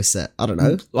 Like a whole set. I don't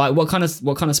know. Like what kind of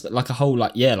like a whole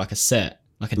like a set,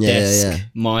 like a desk,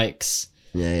 mics.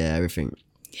 Yeah, everything.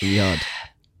 It'd be hard.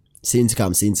 Soon to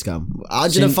come.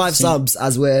 105 subs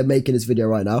as we're making this video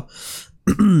right now.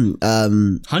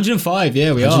 105,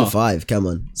 we 105, come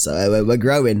on. So we're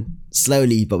growing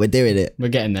slowly, but we're doing it. We're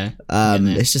getting there.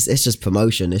 It's just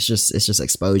promotion. It's just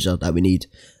exposure that we need.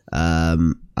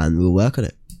 And we'll work on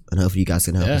it. And hopefully you guys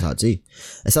can help us out too.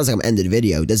 It sounds like I'm ending the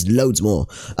video. There's loads more.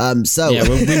 We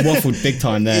waffled big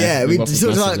time there. Yeah, we talked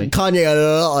about Kanye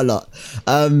a lot.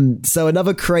 So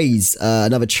another craze,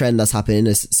 another trend that's happening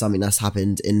is something that's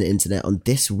happened in the internet on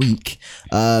this week.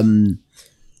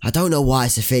 I don't know why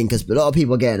it's a thing because a lot of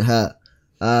people are getting hurt.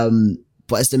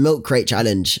 But it's the milk crate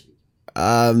challenge.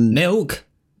 Milk?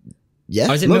 Yeah,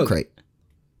 oh, is it milk crate.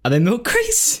 Are they milk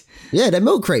crates? Yeah, they're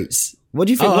milk crates. What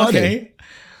do you think? Oh, okay.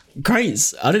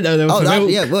 Crates. I didn't know they were for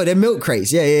milk. Yeah, well, they're milk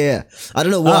crates. Yeah. I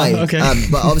don't know why. Oh, okay.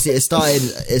 But obviously it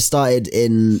started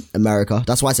in America.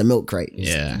 That's why it's a milk crate.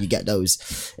 Yeah. You get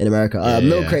those in America.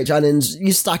 Milk crate challenge.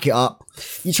 You stack it up.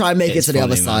 You try and make it to the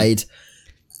other side.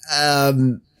 I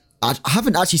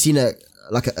haven't actually seen a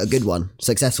good one,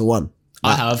 successful one.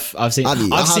 I have. I've seen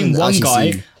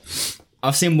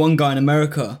one guy in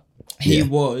America. He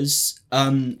was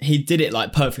he did it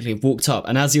like perfectly, walked up,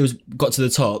 and as he got to the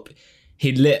top,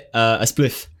 he lit a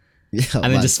spliff. Yeah,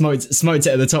 and then just smoked it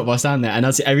at the top while standing there. And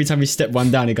every time he stepped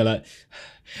one down, he'd go like,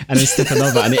 and then step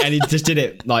another, and he just did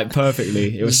it like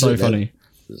perfectly. It was so funny.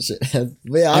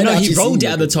 I know he rolled it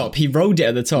at the top.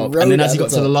 And then as he got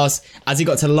to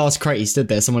the last crate, he stood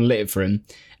there. Someone lit it for him,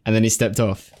 and then he stepped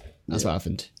off. That's what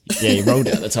happened. Yeah, he rolled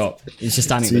it at the top. He's just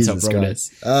standing at the top, rolled it.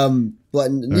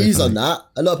 But news on that,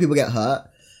 a lot of people get hurt.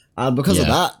 And because of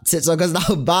that, TikTok has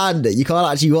now banned it. You can't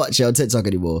actually watch it on TikTok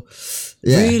anymore.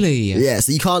 Yeah. Really? Yeah,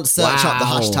 so you can't search up the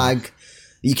hashtag.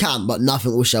 You can, but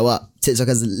nothing will show up. TikTok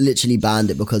has literally banned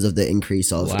it because of the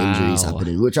increase of injuries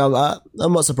happening, which I'm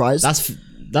not surprised. That's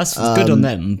good on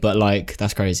them, but like,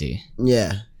 that's crazy.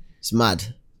 Yeah, it's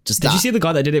mad. Did you see the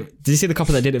guy that did it? Did you see the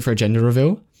couple that did it for a gender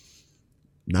reveal?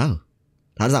 No.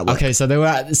 How does that work? Okay, so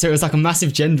it was like a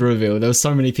massive gender reveal. There were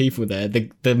so many people there.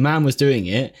 The man was doing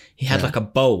it. He had like a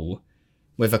bowl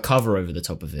with a cover over the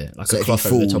top of it, like a cloth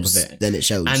over the top of it. Then it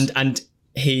shows. And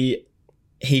he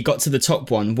got to the top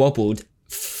one, wobbled,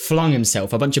 flung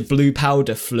himself. A bunch of blue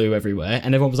powder flew everywhere,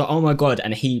 and everyone was like, "Oh my god!"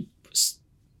 And he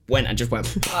went and just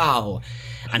went, "Wow!"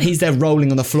 And he's there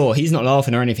rolling on the floor. He's not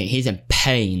laughing or anything. He's in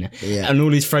pain. Yeah. And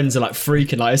all his friends are like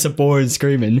freaking, like it's a boy and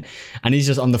screaming. And he's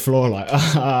just on the floor like, Do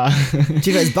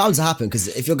you know, it's bound to happen because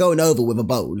if you're going over with a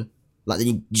bowl, like then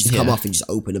you just come off and just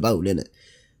open the bowl, innit?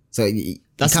 So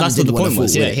that's what the point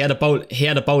was. Yeah, he had a bowl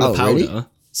of powder. Really?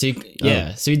 So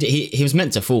so he was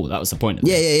meant to fall. That was the point of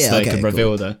it. Yeah. So he could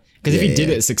reveal because if he did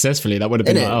it successfully, that would have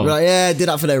been like, oh. Right, yeah, did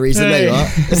that for no reason. Hey. There you are.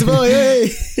 It's a boy, hey.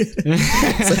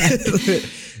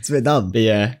 It's a bit dumb. But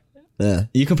yeah.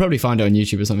 You can probably find it on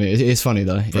YouTube or something. It's funny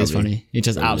though. It's funny. He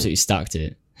just absolutely stacked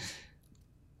it.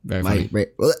 Very funny.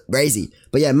 Crazy.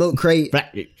 But yeah, milk crate.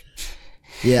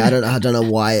 Yeah, I don't know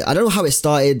why. I don't know how it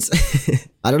started.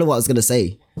 I don't know what I was gonna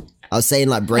say. I was saying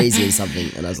like brazy or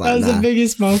something, and I was like, that was the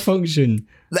biggest malfunction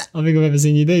I think I've ever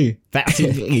seen you do. But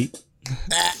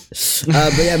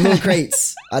yeah, milk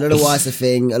crates. I don't know why it's a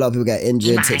thing. A lot of people get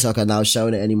injured. TikTok are now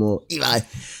showing it anymore.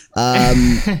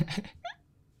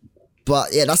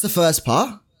 But yeah, that's the first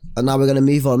part. And now we're going to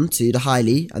move on to the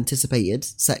highly anticipated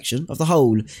section of the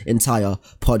whole entire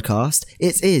podcast.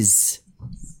 It is...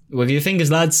 Wiggle your fingers,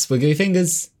 lads. Wiggle your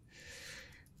fingers.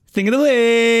 Thing of the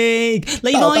week.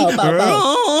 Late night.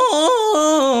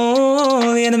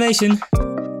 The animation.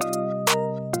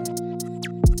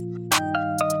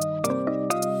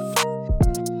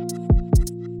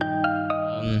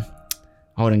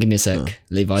 Hold on, give me a sec.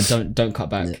 Levi, don't cut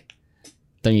back. Yeah.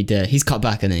 Don't you dare. He's cut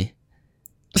back, isn't he?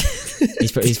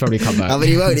 He's probably cut back. I mean,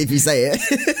 he won't if you say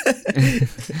it.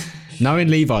 Knowing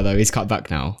Levi, though, he's cut back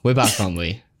now. We're back, aren't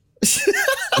we?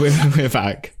 we're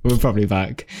back. We're probably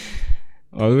back.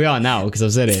 Well, we are now because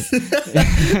I've said it.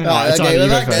 Right, okay, we're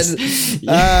back then.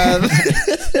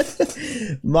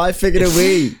 My thing of the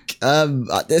week.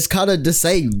 It's kind of the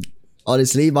same.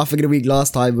 Honestly, my thing of the week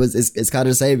last time was it's kind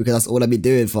of the same because that's all I've been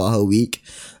doing for a whole week.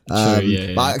 But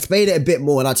I explained it a bit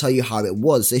more and I'll tell you how it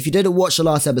was. So if you didn't watch the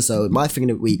last episode, my thing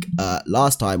of the week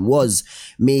last time was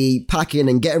me packing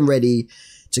and getting ready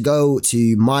to go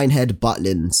to Minehead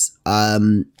Butlins.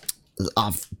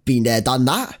 I've been there, done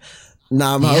that.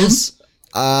 Now I'm home.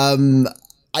 And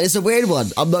it's a weird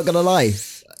one. I'm not gonna lie.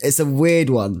 It's a weird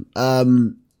one.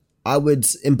 In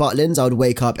Butlins, I would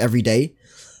wake up every day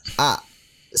at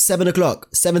 7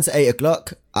 to 8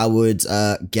 o'clock. I would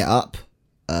get up,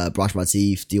 brush my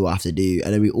teeth, do what I have to do,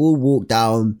 and then we all walk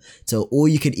down to all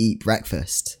you could eat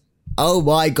breakfast. Oh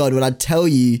my God, when I tell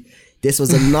you this was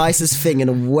the nicest thing in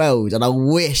the world, and I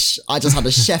wish I just had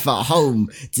a chef at home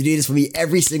to do this for me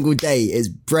every single day. It's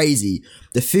brazy.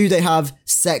 The food they have,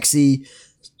 sexy,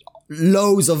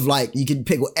 loads of you can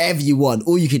pick whatever you want,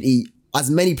 all you can eat, as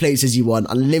many plates as you want,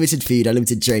 unlimited food,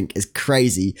 unlimited drink. It's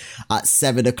crazy at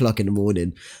 7 o'clock in the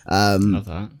morning. Love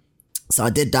that. So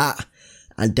I did that.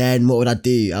 And then what would I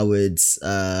do? I would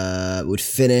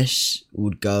finish,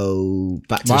 would go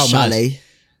back to the chalet.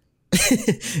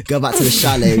 Go back to the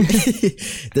chalet.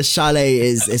 The chalet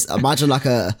is imagine like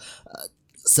a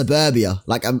suburbia,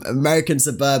 like an American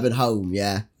suburban home.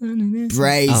 Yeah,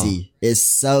 brazy. It's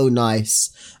so nice.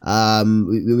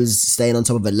 We was staying on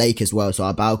top of a lake as well, so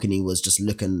our balcony was just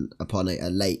looking upon a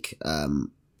lake.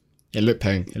 It looked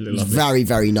pink. It looked lovely. Very,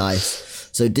 very nice.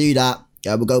 So do that.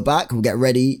 We'll go back. We'll get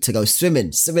ready to go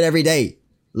swimming every day.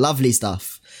 Lovely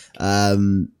stuff. I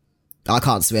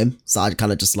can't swim, so I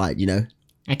kind of just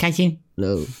I catch you.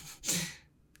 Little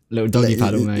doggy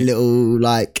paddle, mate. Little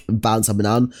bounce up and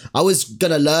down. I was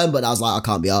gonna learn, but I was like, I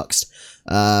can't be asked.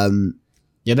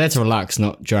 You're there to relax,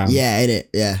 not drown. Yeah, innit?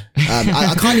 Yeah.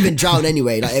 I can't even drown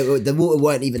anyway. The water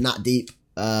weren't even that deep.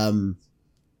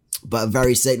 But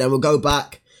very sick. Then we'll go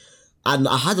back, and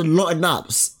I had a lot of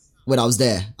naps when I was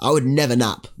there. I would never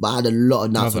nap, but I had a lot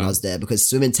of naps when I was there because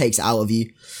swimming takes it out of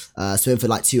you. Swim for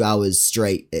 2 hours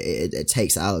straight. It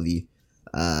takes it out of you.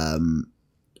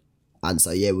 And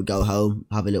so yeah, we'd go home,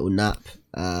 have a little nap,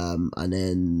 and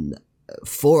then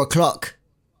 4 o'clock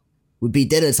would be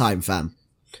dinner time, fam.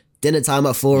 Dinner time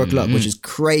at 4 o'clock, which is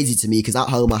crazy to me because at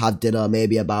home I have dinner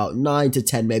maybe about 9 to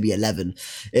 10, maybe 11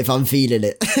 if I'm feeling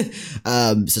it.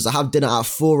 So to have dinner at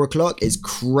 4 o'clock is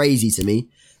crazy to me.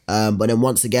 But then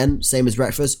once again, same as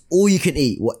breakfast, all you can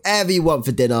eat, whatever you want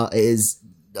for dinner it's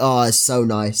so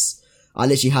nice. I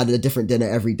literally had a different dinner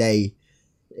every day.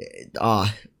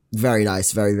 Very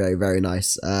nice. Very, very, very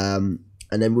nice. And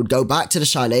then we'd go back to the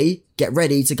chalet, get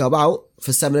ready to go out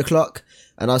for 7 o'clock.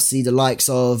 And I'll see the likes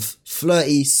of Fleur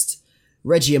East,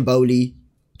 Reggie and Bowley,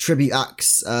 tribute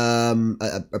acts,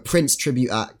 a Prince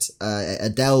tribute act,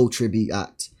 Adele tribute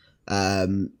act,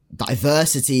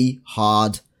 Diversity,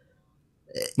 hard.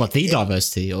 What, the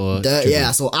Diversity or?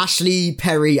 Yeah, so Ashley,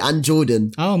 Perry and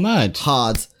Jordan. Oh, mad.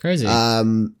 Hard. Crazy.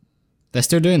 They're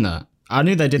still doing that. I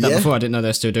knew they did that before. I didn't know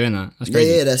they're still doing that. That's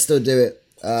crazy. Yeah, they still do it.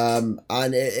 And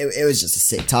it was just a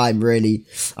sick time, really.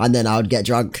 And then I would get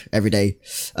drunk every day.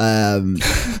 Yeah,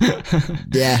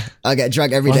 I get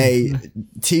drunk every day.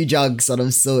 2 jugs and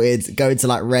I'm sorted. Going to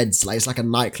Reds, it's like a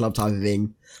nightclub type of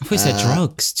thing. I thought you said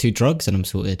drugs. 2 drugs and I'm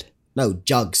sorted. No,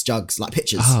 jugs, like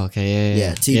pictures. Oh, okay,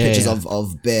 yeah. 2 pictures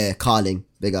of beer, Carling,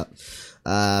 big up.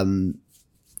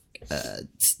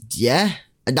 Yeah,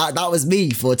 and that was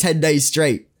me for 10 days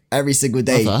straight. Every single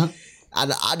day.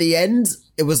 And at the end,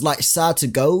 it was sad to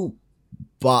go,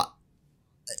 but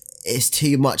it's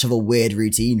too much of a weird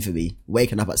routine for me.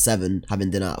 Waking up at 7,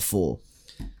 having dinner at 4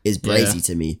 is brazy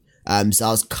to me. So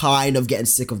I was kind of getting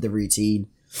sick of the routine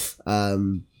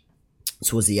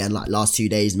towards the end, last 2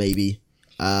 days maybe.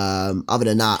 Other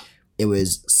than that, it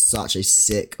was such a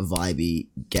sick, vibey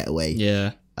getaway.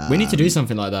 Yeah. We need to do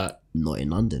something like that. Not in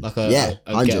London. A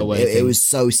getaway it was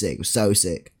so sick. It was so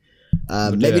sick.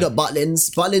 Maybe not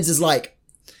Butlins. Butlins is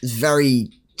it's very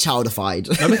childified.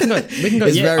 No, we can go.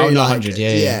 It's very 100.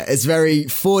 Yeah. It's very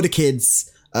for the kids.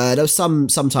 There's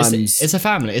sometimes it's a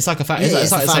family. It's like a family.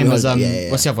 It's like the same as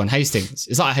what's the other one? Hastings.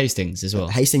 It's like Hastings as well.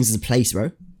 Hastings is a place,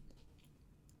 bro.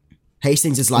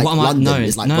 Hastings is London. No,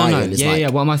 it's Brighton. Yeah.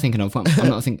 What am I thinking of? I'm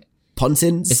not thinking.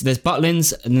 Pontins. There's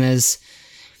Butlins and there's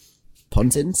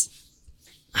Pontins.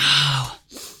 Oh,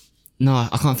 no,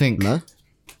 I can't think. No.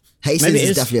 Hastings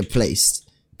is definitely a place.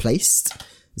 Placed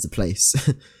is a place.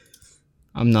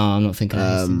 I'm not thinking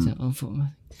of Hastings.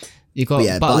 You got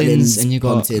Butlins and you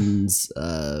got Pontins.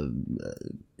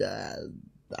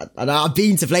 And I've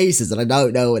been to places and I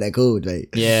don't know what they're called, mate.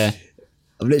 Yeah.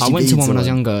 I went to one when I was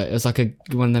younger. It was like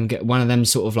one of them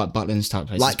sort of like Butlins type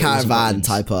places. Like caravan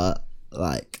type of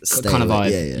like kind of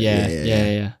vibe.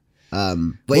 Yeah.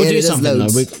 We'll do something though.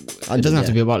 It doesn't have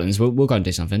to be a Butlins. We'll go and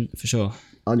do something for sure.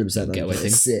 100%. Get away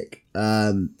thing. Sick.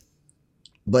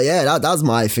 But yeah, that was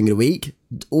my thing of the week.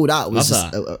 All that was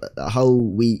just a whole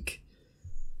week.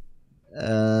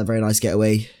 Very nice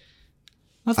getaway.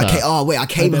 I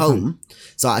came home.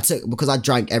 So because I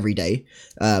drank every day,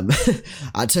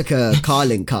 I took a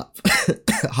Carling cup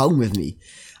home with me.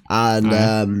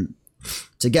 And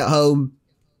to get home,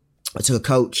 I took a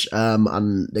coach,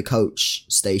 and the coach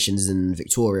station's in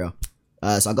Victoria.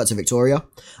 So I got to Victoria.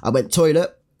 I went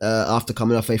toilet after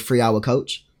coming off a 3-hour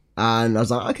coach. And I was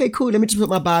like, okay, cool. Let me just put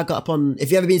my bag up on. If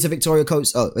you ever been to Victoria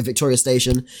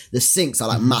Station, the sinks are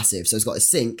like massive. So it's got a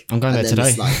sink. I'm going there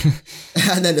today.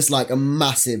 And then it's like a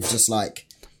massive, just like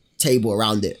table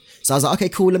around it. So I was like, okay,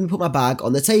 cool. Let me put my bag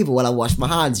on the table while I wash my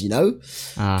hands. Put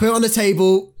it on the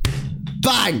table.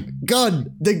 Bang,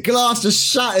 gone. The glass just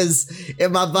shatters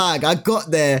in my bag. I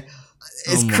got there.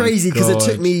 It's crazy because it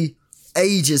took me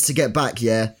ages to get back.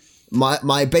 Yeah,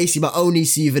 my basically my only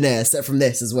souvenir, except from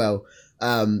this as well.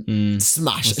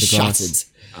 Smashed, shattered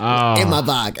in my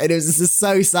bag, and it was just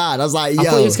so sad. I was like, yo, I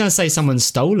thought you was gonna say someone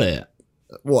stole it.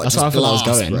 What? That's what I thought I was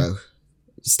going. Bro.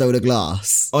 Stole the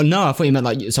glass. Oh no, I thought you meant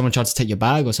like someone tried to take your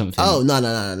bag or something. Oh no.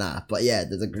 But yeah,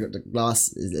 the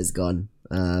glass is gone.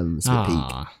 It's a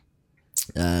peak.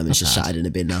 It's just shattered in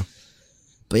a bin now.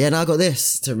 But yeah, now I got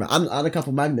this. I had a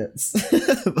couple magnets. A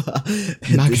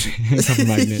couple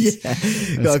magnets. Yeah,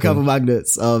 got a couple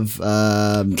magnets of.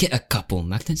 Get a couple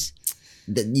magnets.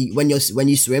 When you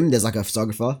swim, there's like a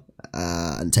photographer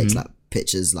and takes like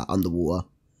pictures like underwater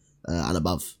and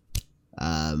above,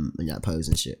 and you like pose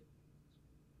and shit.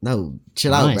 No,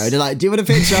 chill out, bro. They're like, do you want a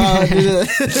picture? They'll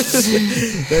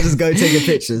just go taking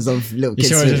pictures of little kids.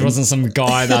 You sure it just wasn't some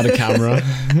guy that had a camera?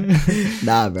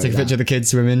 Nah, bro. Take a picture of the kids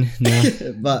swimming. No.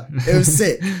 But it was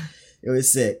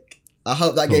sick. I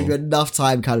hope that gave you enough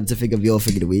time, kind of, to think of your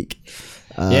thing of the week.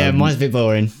 Yeah, mine's a bit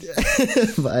boring.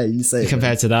 But hey, you say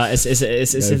compared to that, it's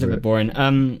a little bit boring.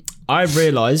 I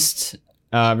realised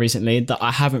recently that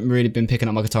I haven't really been picking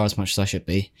up my guitar as much as I should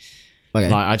be. Okay.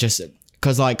 Like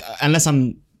because like unless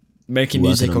I'm making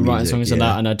music or writing songs and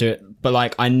that, and I do it, but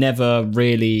like I never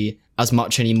really as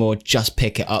much anymore just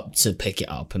pick it up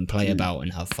and play about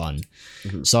and have fun.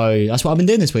 So that's what I've been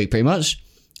doing this week, pretty much.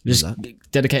 Just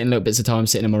dedicating little bits of time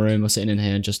sitting in my room or sitting in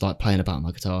here and just like playing about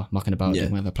my guitar, mucking about,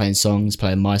 doing whatever, playing songs,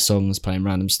 playing my songs, playing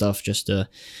random stuff, just to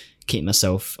keep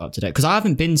myself up to date. Because I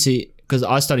haven't been to, because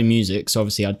I study music, so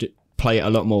obviously I do play it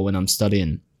a lot more when I'm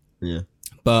studying. Yeah.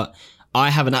 But I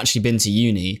haven't actually been to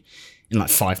uni in like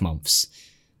 5 months.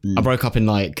 I broke up in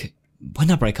like, when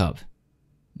did I break up?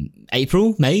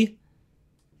 April, May?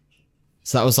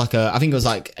 So that was like I think it was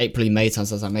like April, May time.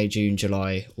 So it was like May, June,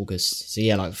 July, August. So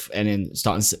yeah, like, and then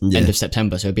starting end of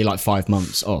September. So it'd be like 5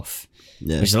 months off,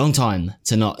 which is a long time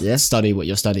to not study what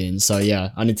you're studying. So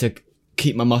yeah, I need to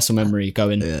keep my muscle memory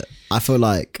going. Yeah. I feel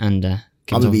like I'm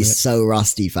gonna be so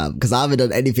rusty, fam, because I haven't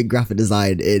done anything graphic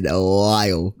design in a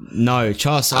while. No,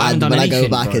 Charles, I haven't done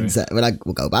anything. When I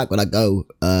go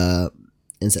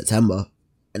in September,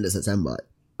 end of September,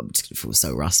 I'm just gonna feel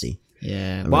so rusty.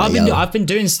 Yeah, well, I've been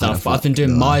doing stuff, but I've been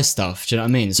doing my stuff. Do you know what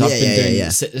I mean? So I've been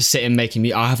doing sitting making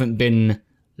music. I haven't been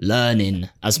learning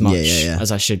as much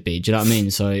as I should be. Do you know what I mean?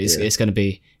 So it's gonna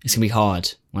be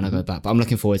hard when I go back. But I'm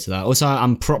looking forward to that. Also,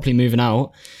 I'm properly moving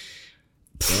out.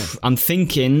 I'm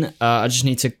thinking I just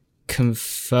need to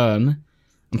confirm.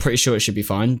 I'm pretty sure it should be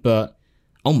fine. But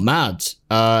mad!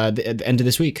 At the end of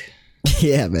this week.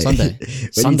 Yeah, mate.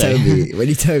 Sunday. When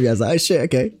you told me, I was like, oh shit,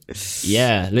 okay.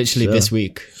 Yeah, literally this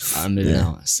week I'm moving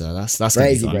out. So that's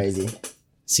crazy.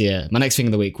 So yeah, my next thing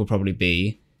of the week will probably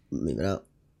be moving out.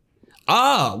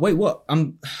 Wait, what?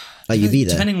 You be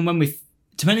there. Depending on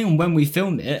when we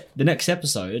film it, the next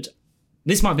episode.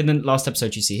 This might be the last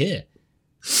episode you see here.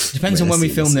 Depends on when we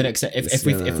film the next.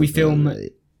 If we film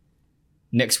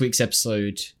next week's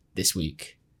episode this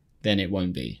week, then it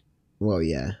won't be. Well,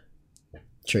 yeah,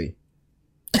 true.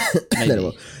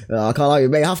 I can't lie, you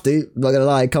may have to. I'm not gonna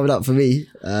lie, coming up for me.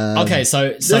 Okay,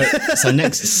 so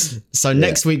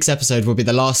next week's episode will be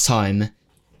the last time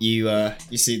you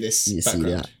see this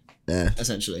background. Yeah,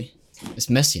 essentially. It's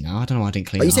messy now. I don't know why I didn't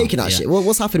clean it. Are you taking that shit?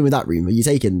 What's happening with that room? Are you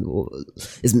taking?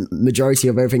 Is majority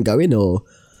of everything going, or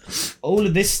all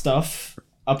of this stuff?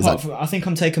 Apart from, I think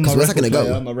I'm taking my record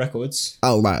player, my records.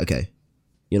 Oh right, okay.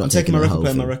 I'm taking my record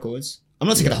player, my records. I'm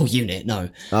not taking the whole unit, no.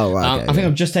 Oh, right. Okay, I think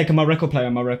I've just taken my record player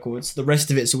and my records. The rest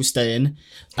of it's all staying.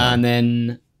 And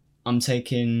then I'm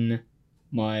taking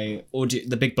my audio,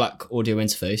 the big black audio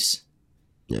interface.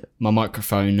 my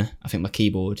microphone, I think my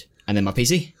keyboard, and then my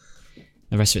PC.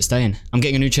 The rest of it's staying. I'm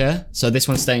getting a new chair, so this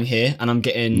one's staying here, and I'm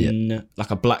getting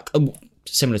like a black,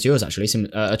 similar to yours actually,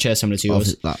 a chair similar to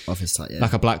yours. Office type,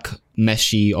 like a black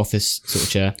meshy office sort of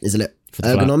chair. Isn't it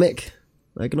ergonomic?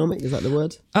 Ergonomic, is that the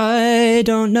word? I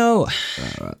don't know.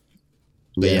 Right.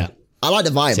 But yeah. I like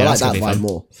the vibe. I like that vibe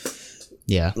more.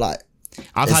 Yeah. Like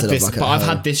I've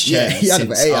had this chair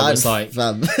since I was like.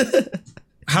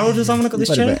 How old was I when I got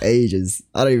this chair? I've had it for ages.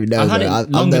 I don't even know. I've had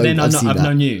it longer than I've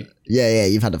known you. Yeah,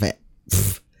 you've had it.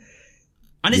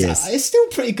 And it's still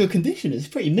pretty good condition. It's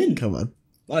pretty mint. Come on.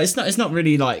 Like, it's not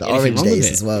really like the orange days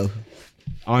as well.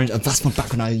 Orange. That's my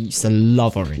background. I used to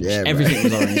love orange. Yeah, everything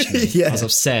was orange. I was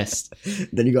obsessed.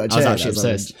 Then you got a chair. I was actually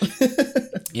obsessed.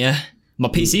 Yeah. My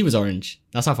PC was orange.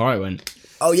 That's how far I went.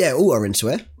 Oh yeah, all orange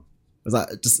swear. Was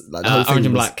that just like the whole thing orange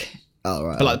and black? Oh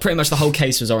right. But like pretty much the whole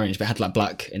case was orange, but it had like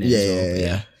black in it as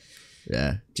well.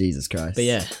 Yeah. Jesus Christ. But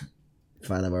yeah.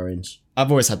 Fan of orange. I've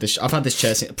always had this. I've had this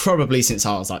chair probably since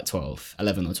I was like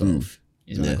 11 or 12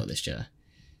 is when I got this chair.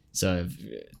 So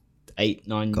 8,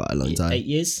 9, got a long time. 8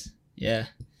 years. Yeah.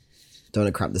 Don't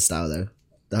want to crap the style though.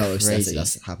 The whole aesthetic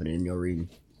that's happening in your room,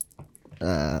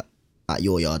 at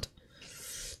your yard.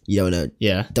 You don't want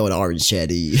to. Don't want an orange chair,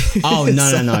 do you? Oh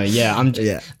no. Yeah,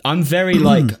 I'm very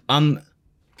like I'm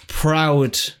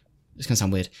proud. It's gonna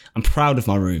sound weird. I'm proud of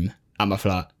my room at my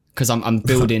flat because I'm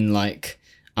building like.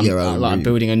 I'm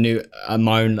building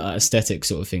my own aesthetic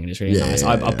sort of thing, and it's really nice.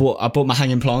 I bought my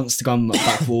hanging plants to go on my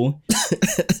back wall.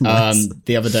 Nice.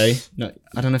 The other day. No,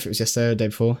 I don't know if it was yesterday or the day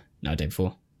before. No, day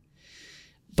before.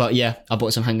 But yeah, I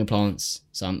bought some hanging plants,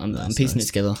 so I'm piecing it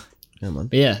together. Yeah, man.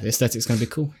 But yeah, the aesthetic's gonna be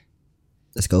cool.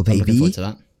 Let's go, baby. I'm looking forward to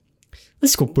that.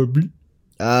 Let's go, baby.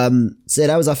 So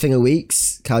that was our thing of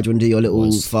weeks. Carl, do you want to do your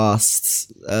little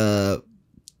fast?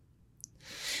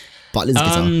 Butlins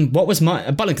guitar. What was my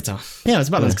Butlins guitar? Yeah, it was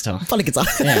a Butlins guitar. Butlins guitar.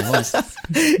 Yeah, it was.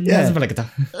 Yeah, it was a Butlins guitar.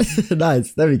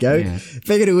 Nice. There we go. Yeah.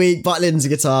 Thing of the week, Butlins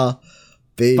guitar.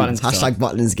 Boom. Hashtag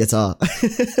Butlins guitar.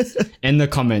 In the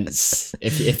comments,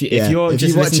 if you're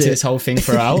just listening to this whole thing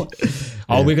throughout,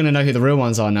 we're gonna know who the real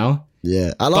ones are now.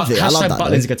 Yeah, I love it. I love that.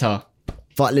 Butlins guitar.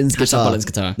 Butlins guitar. Butlins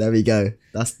guitar. There we go.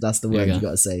 That's the word you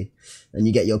got to say, and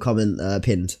you get your comment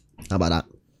pinned. How about that?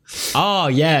 Oh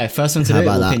yeah, first one to do it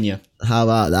will pin you. How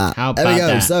about that? There we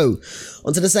go. So,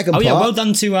 on to the second part. Oh yeah, well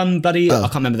done to bloody. I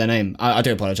can't remember their name. I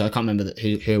do apologise. I can't remember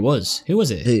who it was. Who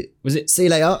was it? Was it? See you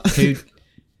later. Who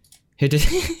did the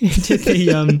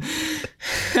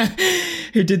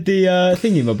who did the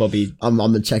thingy, my Bobby? I'm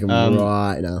gonna check them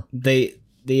right now.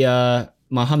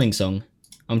 My humming song.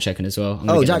 I'm checking as well.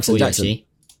 Jackson.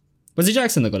 Was it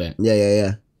Jackson that got it?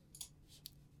 Yeah.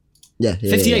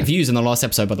 58 views in the last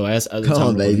episode, by the way. Come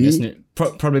on, baby.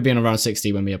 Probably being around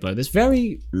 60 when we upload this.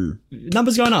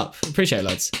 Numbers going up. Appreciate it,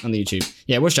 lads, on the YouTube.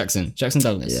 Yeah, it was Jackson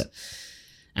Douglas. Yeah.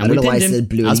 And we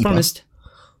pinned him, as promised.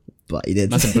 But he did.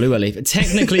 That's a blue leaf.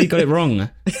 Technically, he got it wrong.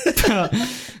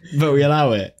 but we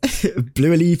allow it.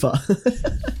 Blue leaper.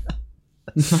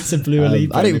 That's a blue leaf.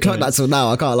 I didn't even clock that till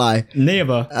now, I can't lie.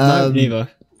 Neither. No,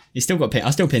 neither. He still got pinned. I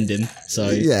still pinned him. So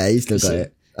yeah, he still got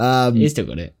it. He still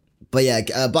got it. But yeah,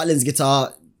 Butlins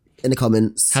guitar in the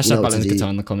comments. Hashtag Butlins guitar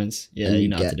in the comments. Yeah, you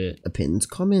know how to do it. A pinned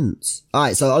comment.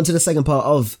 Alright, so on to the second part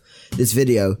of this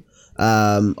video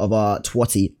of our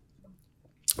TWOTI.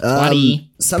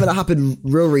 Something that happened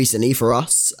real recently for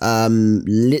us.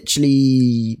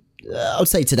 Literally, I would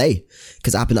say today,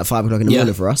 because it happened at 5 o'clock in the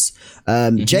morning for us.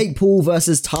 Jake Paul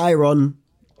versus Tyrone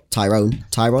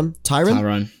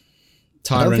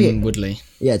Woodley.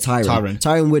 Yeah,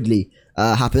 Tyrone Woodley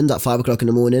happened at 5 o'clock in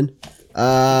the morning.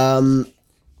 I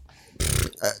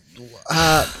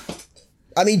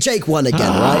mean, Jake won again,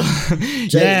 right?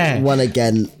 Jake won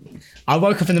again. I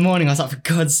woke up in the morning, I was like, for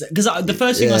God's sake, because the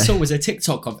first thing I saw was a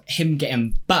TikTok of him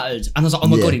getting battered, and I was like, oh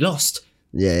my God, he lost.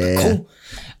 Cool.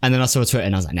 And then I saw Twitter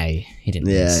and I was like, no, he didn't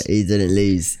lose. Yeah, he didn't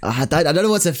lose. I don't know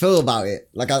what to feel about it.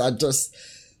 Like, I just...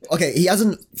 Okay, he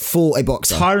hasn't fought a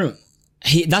boxer. Tyrone...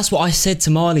 That's what I said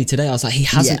to Marley today. I was like, he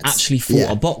hasn't actually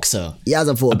fought a boxer. He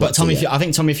hasn't fought a boxer. But I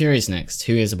think Tommy Fury is next,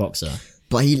 who is a boxer.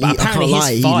 But apparently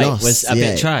his fight was a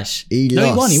bit trash. He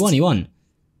lost. He won.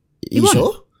 You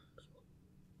sure?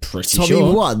 Pretty Tommy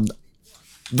sure. won.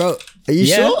 Bro, are you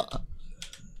sure?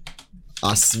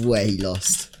 I swear he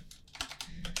lost.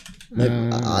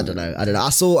 I don't know. I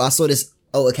saw this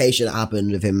altercation that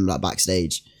happened with him like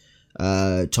backstage.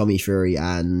 Tommy Fury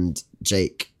and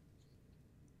Jake.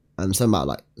 And something about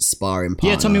like sparring partner.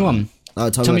 Yeah, Tommy won. Oh,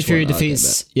 Tommy Fury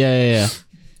defeats. Yeah.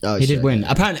 Oh, he did win.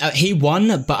 Apparently, he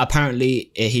won, but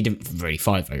apparently he didn't really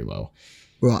fight very well.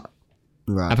 Right.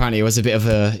 Apparently, it was a bit of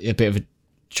a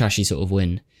trashy sort of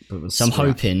win. So I'm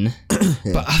hoping.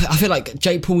 But I feel like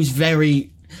Jake Paul's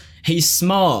he's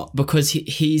smart because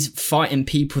he's fighting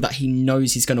people that he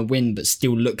knows he's going to win, but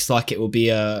still looks like it will be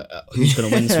a who's going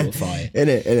to win sort of fight. In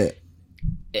it.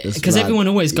 Because everyone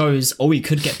always goes, oh, he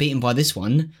could get beaten by this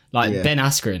one. Like Ben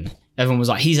Askren. Everyone was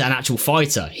like, he's an actual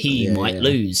fighter. He might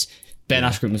lose. Ben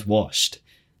Askren was washed.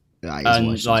 Yeah, he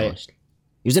was washed.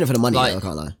 He was in it for the money, though, I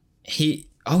can't lie.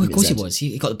 Of course he was.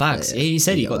 He got the bags. He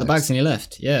said he got the bags and he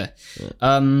left. Yeah.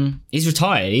 He's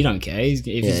retired. He don't care. If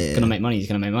he's gonna make money, he's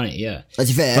gonna make money. Yeah.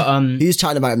 That's fair. But, who's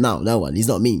chatting about him now? No one. He's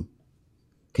not a meme.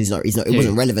 Because he's not. It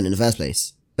wasn't relevant in the first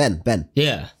place. Ben.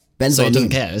 Yeah. Ben's so not he doesn't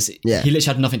meme. care. He literally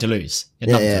had nothing to lose. He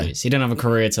had nothing to lose. He didn't have a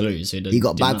career to lose. So he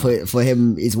got back for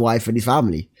him, his wife, and his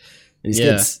family. And his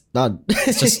kids. Done.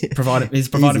 It's just providing. He's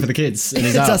providing for the kids. And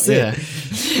he's out. That's it.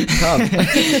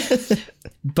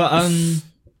 But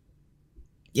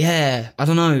yeah, I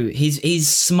don't know. He's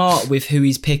smart with who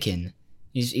he's picking.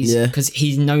 He's because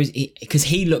he knows because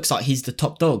he looks like he's the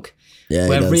top dog. Yeah,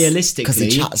 where realistically, because he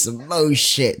chats the most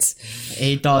shit.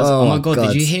 He does. Oh my god!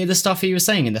 Did you hear the stuff he was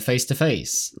saying in the face to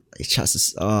face? He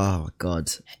chats. Oh my god!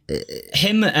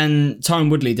 Him and Tyron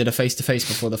Woodley did a face to face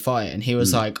before the fight, and he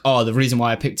was like, "Oh, the reason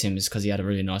why I picked him is because he had a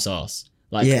really nice ass.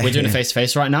 Like we're doing a face to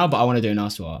face right now, but I want to do an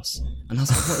ass to ass." And I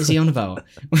was like, "What is he on about?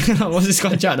 What's this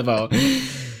guy chatting about?"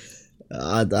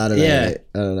 I don't know. I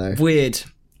don't know. Weird.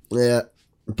 Yeah.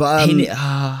 But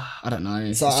I don't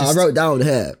know. So I wrote down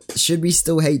here, should we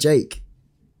still hate Jake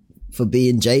for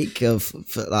being Jake?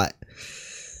 For like,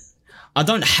 I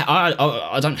don't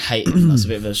hate him. That's a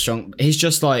bit of a strong. He's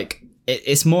just like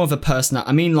it's more of a personal.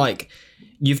 I mean, like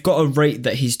you've got to rate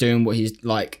that he's doing what he's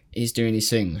like. He's doing his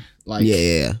thing. Like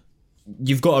yeah.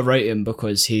 You've got to rate him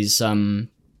because he's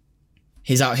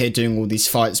out here doing all these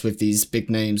fights with these big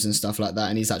names and stuff like that,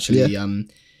 and he's actually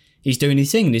he's doing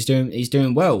his thing. He's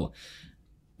doing well.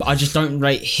 But I just don't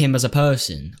rate him as a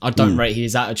person. I don't rate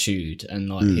his attitude and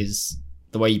like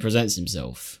the way he presents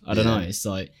himself. I don't know. It's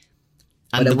like,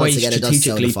 and the way he's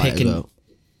strategically picking. Well.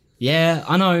 Yeah,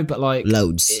 I know, but like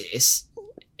loads. It's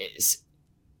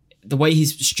the way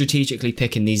he's strategically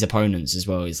picking these opponents as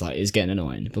well. Is getting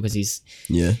annoying because he's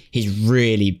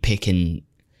really picking.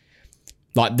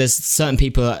 Like, there's certain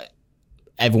people that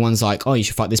everyone's like, oh, you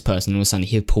should fight this person, and all of a sudden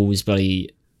he pulls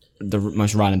bloody the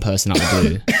most random person out of the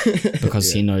blue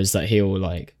because he knows that he'll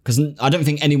like. Because I don't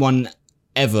think anyone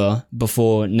ever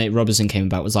before Nate Robinson came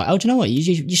about was like, oh, do you know what?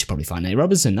 You should probably fight Nate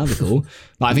Robinson. That'd be cool.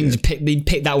 Like, I think he'd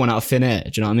pick that one out of thin air. Do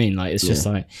you know what I mean? Like, it's just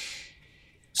like.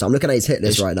 So I'm looking at his hit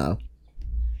list right now.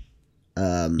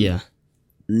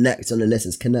 Next on the list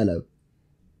is Canelo.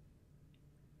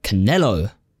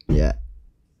 Canelo. Yeah.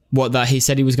 What, that he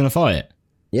said he was going to fight?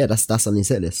 Yeah, that's on his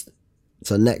hit list.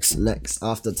 So next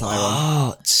after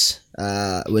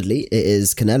Tyron Woodley, it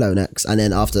is Canelo next, and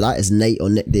then after that is Nate or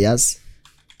Nick Diaz,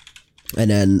 and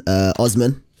then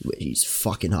Osman, which is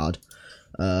fucking hard,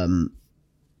 and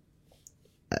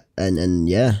then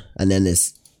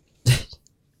there's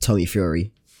Tommy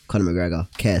Fury, Conor McGregor,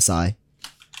 KSI.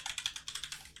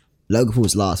 Logan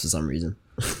Paul's last for some reason,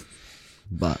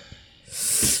 but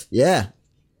yeah.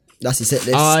 That's his hit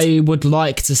list. I would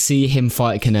like to see him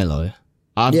fight Canelo.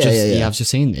 I've just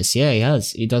seen this. Yeah, he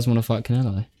has. He does want to fight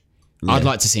Canelo. Yeah. I'd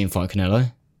like to see him fight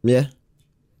Canelo. Yeah.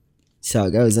 See how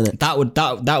it goes, isn't it? That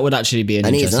would actually be an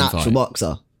interesting fight. And he's an actual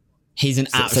boxer. He's an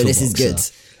actual boxer. So this is good.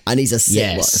 And he's a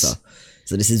sick boxer.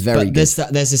 So this is very good.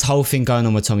 There's this whole thing going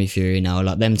on with Tommy Fury now.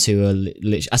 Like, them two are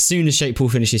literally, as soon as Jake Paul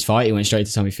finished his fight, he went straight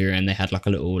to Tommy Fury and they had like a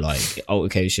little like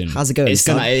altercation. How's it going? It's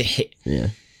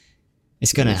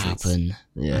It's gonna happen.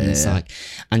 Yeah, and it's like,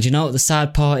 and you know what the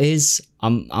sad part is? I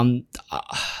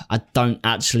don't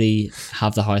actually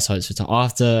have the highest hopes for Tom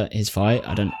after his fight.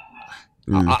 I don't.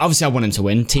 Obviously, I want him to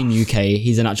win. Team UK.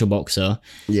 He's an actual boxer.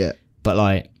 Yeah, but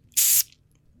like,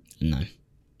 no.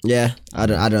 Yeah, I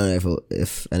don't know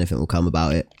if anything will come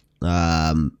about it.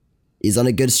 He's on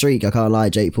a good streak. I can't lie.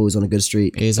 Jake Paul's on a good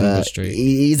streak. He's on a good streak.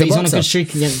 He's on a good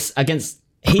streak against.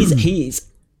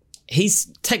 He's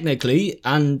technically,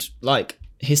 and like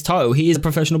his title, he is a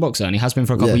professional boxer, and he has been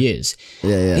for a couple of years.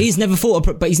 Yeah. He's never fought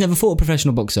a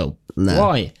professional boxer. No.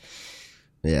 Why?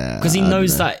 Yeah, because he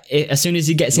knows that as soon as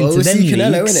he gets into them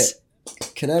leagues,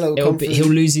 Canelo, he'll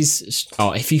lose his.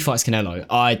 Oh, if he fights Canelo,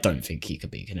 I don't think he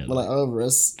could beat Canelo. Well, like over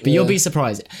us, but you'll be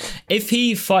surprised if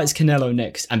he fights Canelo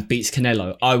next and beats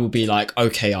Canelo. I will be like,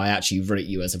 okay, I actually rate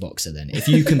you as a boxer. Then, if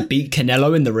you can beat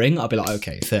Canelo in the ring, I'll be like,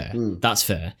 okay, fair. That's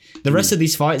fair. The rest of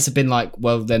these fights have been like,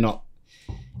 well, they're not.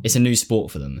 It's a new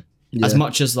sport for them. Yeah. As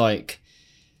much as like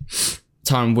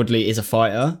Tyron Woodley is a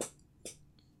fighter,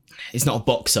 he's not a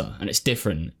boxer, and it's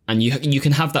different. And you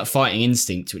can have that fighting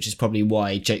instinct, which is probably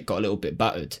why Jake got a little bit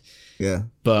battered. Yeah.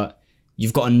 But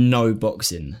you've got to know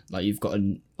boxing. Like, you've got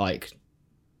to, like,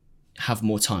 have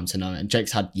more time to know it. And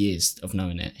Jake's had years of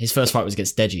knowing it. His first fight was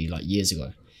against Deji, like, years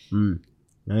ago. Oh,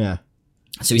 yeah.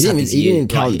 So he didn't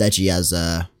count Deji as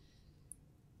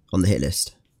on the hit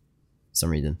list for some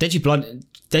reason.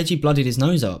 Deji bloodied his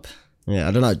nose up. Yeah,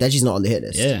 I don't know. Deji's not on the hit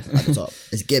list. Yeah. At the top.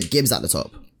 It's Gibbs at the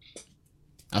top.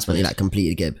 That's when he like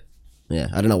completed Gibb. Yeah,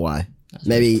 I don't know why.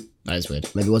 Maybe that is weird.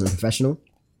 Maybe he wasn't professional.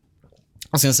 I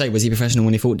was gonna say, was he professional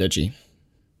when he fought Deji?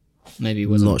 Maybe he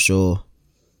wasn't. I'm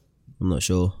not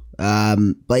sure.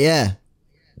 But yeah,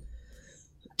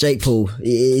 Jake Paul,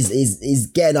 he's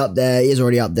getting up there. He is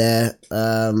already up there.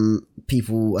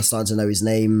 People are starting to know his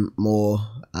name more,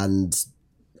 and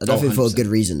I don't think for a good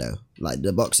reason though. Like,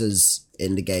 the boxers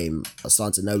in the game are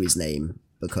starting to know his name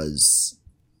because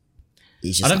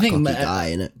he's just a cocky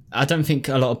guy, innit? I don't think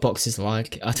a lot of boxers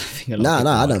like. I don't think a lot.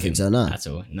 I don't think so. No, at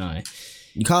all. No,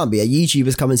 you can't be. A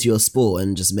YouTuber's coming to your sport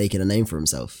and just making a name for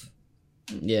himself.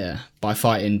 Yeah, by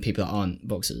fighting people that aren't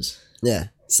boxers. Yeah,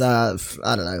 so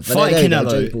I don't know. But fight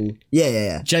Canelo.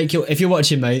 Yeah. Jake, if you're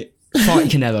watching, mate, fight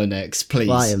Canelo next, please.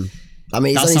 Fight him. I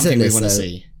mean, that's something we want to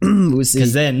see. We'll see.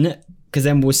 Because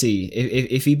then we'll see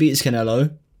if he beats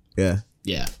Canelo.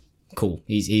 Yeah. Cool.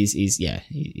 He's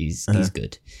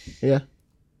good. Yeah.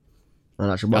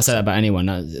 I say that about anyone.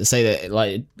 I say that,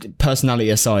 like, personality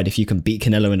aside, if you can beat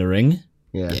Canelo in the ring,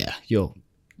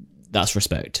 that's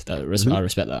respect. I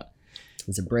respect that.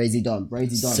 It's a brazy don.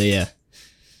 So yeah,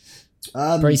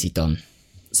 brazy don.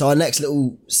 So our next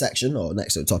little section or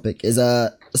next little topic is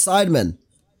Sidemen,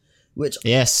 which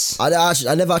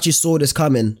I never actually saw this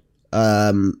coming.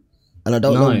 And I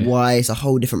don't know why. It's a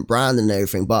whole different brand and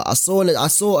everything. But I saw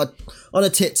on a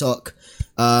TikTok.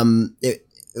 It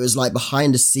was like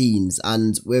behind the scenes,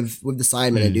 and with the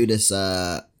Sidemen, they do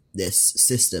this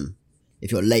system.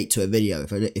 If you're late to a video,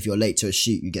 if you're late to a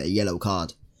shoot, you get a yellow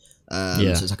card. So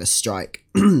it's like a strike.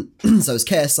 So it's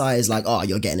KSI is like, oh,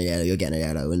 you're getting a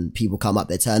yellow, and people come up,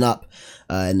 they turn up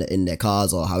in their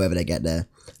cars or however they get there,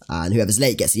 and whoever's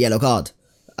late gets a yellow card.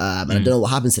 And I don't know what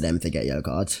happens to them if they get a yellow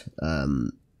card.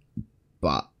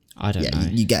 But I don't know.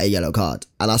 You get a yellow card,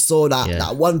 and I saw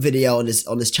that one video on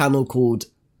this channel called,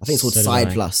 I think it's called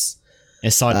Side Plus.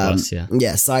 It's Side Plus, yeah.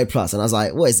 Yeah, Side Plus, and I was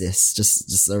like, what is this?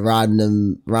 Just a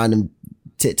random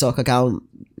TikTok account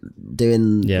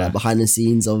doing like behind the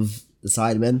scenes of the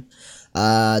Sidemen.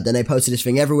 Then they posted this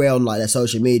thing everywhere on like their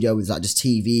social media with like just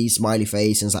TV, smiley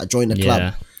face, and it's like join the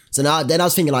club. So then I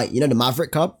was thinking, like, you know, the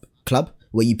Maverick Club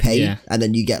where you pay and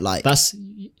then you get like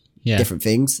different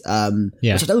things. Which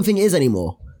I don't think it is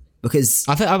anymore, because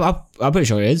I'm pretty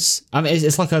sure it is. I mean,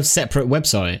 it's like a separate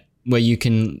website where you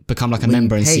can become like a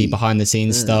member and see behind the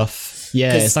scenes stuff.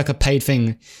 Yeah, it's like a paid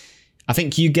thing. I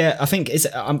think it's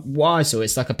what I saw.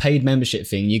 It's like a paid membership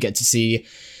thing. You get to see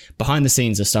behind the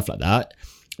scenes of stuff like that.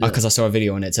 Because I saw a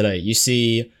video on it today. You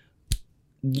see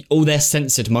all their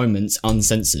censored moments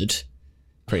uncensored,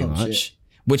 pretty much. Shit.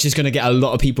 Which is going to get a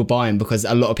lot of people buying, because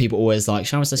a lot of people always like,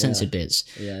 show us the censored bits.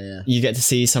 Yeah. You get to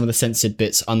see some of the censored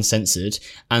bits uncensored,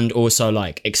 and also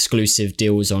like exclusive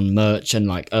deals on merch and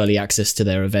like early access to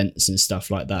their events and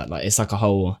stuff like that. Like, it's like a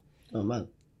whole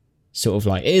sort of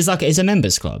like, it's a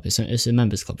members club. It's a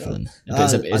members club for them.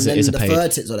 The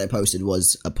third TikTok they posted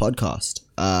was a podcast.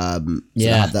 So they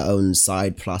have their own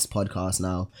Side Plus podcast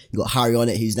now. You got Harry on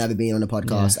it, who's never been on a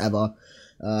podcast ever.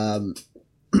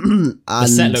 The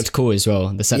set looked cool as well.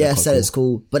 The set is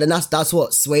cool. But then that's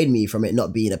what swayed me from it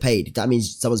not being a paid. That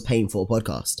means someone's paying for a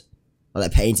podcast, or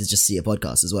like paying to just see a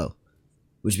podcast as well,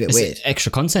 which is a bit weird.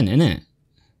 Extra content, isn't it?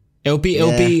 It'll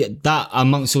be that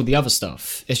amongst all the other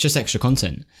stuff. It's just extra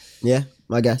content. Yeah,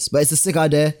 I guess. But it's a sick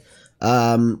idea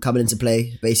coming into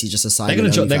play. Basically, just a side.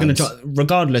 They're gonna draw.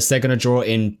 Regardless, they're gonna draw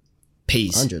in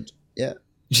peas. 100. Yeah.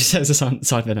 She says it's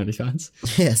Sidemen only fans.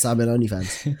 Yeah, Sidemen only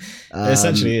fans. It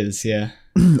essentially is. Yeah.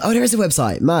 Oh, there is a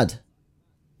website. Mad.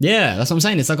 Yeah, that's what I'm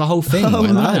saying. It's like a whole thing. Oh,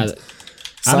 mad.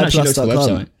 I haven't actually looked at the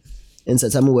website. In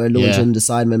September, we're launching the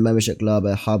Sidemen Membership Club,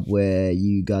 a hub where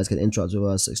you guys can interact with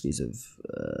us, exclusive.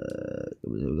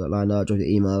 We've got lined up. Drop your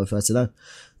email first to know.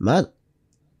 Mad.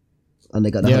 And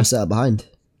they got the whole setup behind.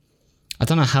 I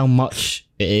don't know how much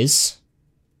it is.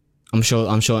 I'm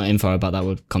sure info about that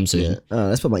would come soon. Yeah.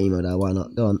 Let's put my email there. Why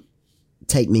not? Go on.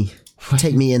 Take me.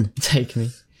 Take me in. Take me.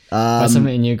 That's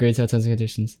something you agree to our terms and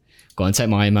conditions. Go on, take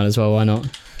my email as well. Why not?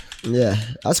 Yeah.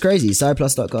 That's crazy.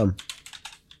 Sideplus.com.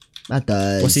 That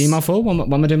does. What's the email for? What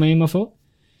am I doing my email for?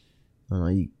 I don't know.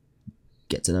 You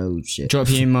get to know shit. Drop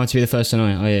your email to be the first to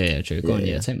know. Oh, yeah, true. Go on,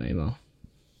 take my email.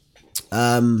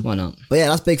 Why not? But yeah,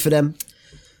 that's big for them.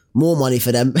 more money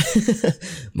for them, but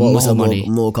More also money.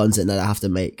 more content that I have to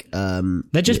make.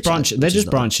 They're just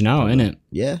branching out, innit?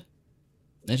 Yeah,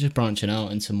 they're just branching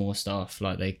out into more stuff.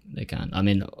 Like they can. I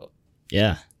mean,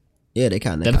 yeah, they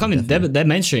can. They're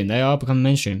mainstream. They are becoming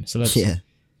mainstream. So they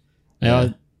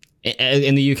are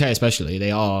in the UK, especially.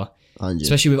 They are, 100.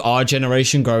 especially with our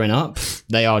generation growing up.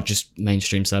 They are just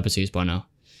mainstream celebrities by now.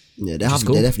 Yeah, they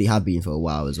definitely have been for a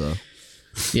while as well.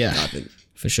 Yeah, I think.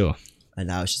 For sure. And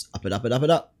now it's just up and up and up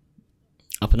and up.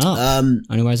 Up and up.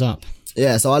 Only ways up.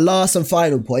 Yeah, so our last and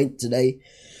final point today,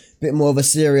 bit more of a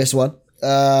serious one.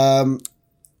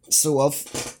 Sort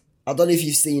of. I don't know if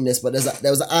you've seen this, but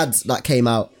there was an ad that came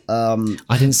out. I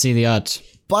didn't see the ad.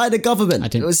 By the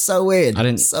government. It was so weird.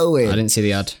 So weird. I didn't see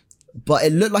the ad. But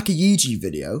it looked like a YouTube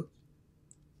video.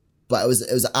 But it was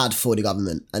an ad for the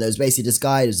government. And it was basically this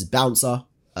guy, there was a bouncer,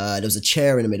 there was a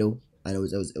chair in the middle, and it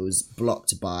was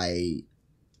blocked by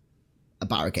a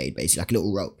barricade, basically, like a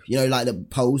little rope. You know, like the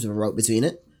poles with a rope between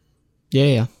it?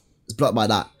 Yeah. It's blocked by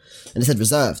that. And it said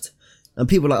reserved. And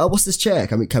people were like, oh, what's this chair?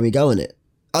 Can we go in it?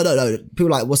 Oh, no. People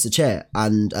were like, what's the chair?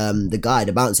 And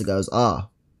the bouncer goes,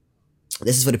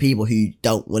 this is for the people who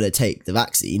don't want to take the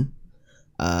vaccine.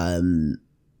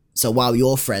 So while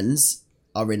your friends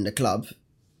are in the club,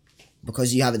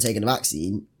 because you haven't taken the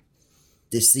vaccine,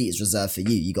 this seat is reserved for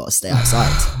you. You got to stay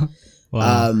outside.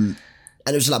 Wow.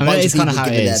 And it was just like a bunch of people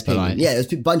giving their opinion. Like... Yeah, it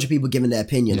was a bunch of people giving their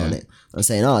opinion on it. And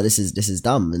saying, this is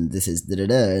dumb, and this is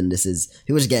da-da-da, and this is...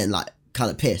 People were just getting like kind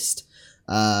of pissed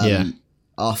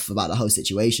off about the whole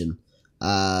situation.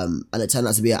 And it turned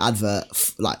out to be an advert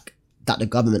like that the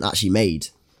government actually made.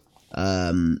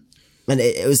 And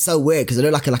it was so weird because it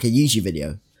looked like a YouTube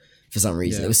video for some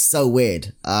reason. It was so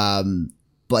weird.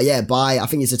 But yeah, I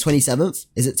think it's the 27th.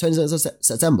 Is it 27th of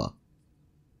September?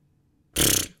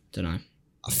 Don't know.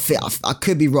 I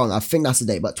could be wrong. I think that's the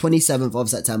date, but 27th of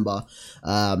September.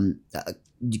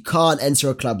 You can't enter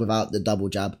a club without the double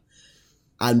jab,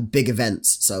 and big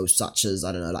events, so such as,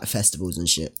 I don't know, like festivals and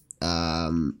shit.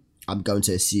 I'm going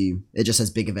to assume it just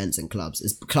says big events and clubs.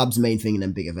 It's clubs main thing and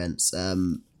then big events.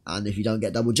 And if you don't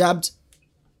get double jabbed,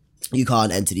 you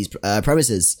can't enter these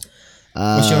premises.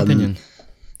 What's your opinion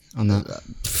on that?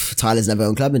 Tyler's never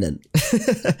going clubbing then.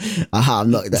 I'm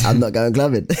not going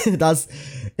clubbing.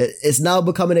 It's now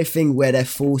becoming a thing where they're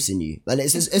forcing you, and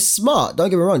it's smart. Don't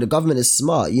get me wrong, the government is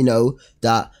smart. You know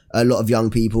that a lot of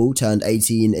young people turned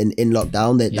 18 in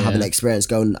lockdown. They haven't experienced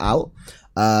going out,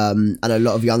 and a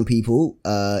lot of young people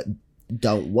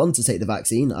don't want to take the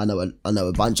vaccine. I know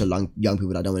a bunch of young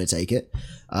people that don't want to take it.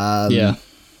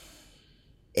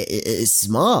 It's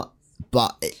smart,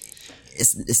 but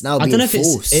it's now being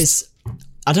forced.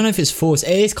 I don't know if it's forced.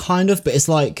 It is kind of, but it's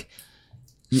like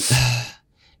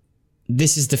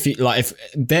this is the like if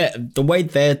the way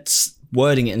they're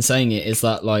wording it and saying it is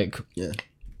that like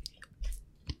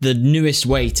the newest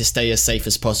way to stay as safe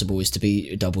as possible is to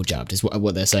be double jabbed is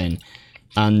what they're saying.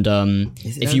 And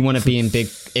if you want to be in big,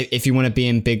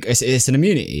 it's an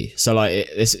immunity. So like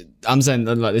I'm saying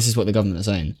like this is what the government are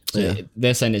saying. So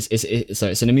they're saying it's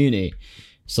an immunity.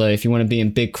 So if you want to be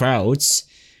in big crowds,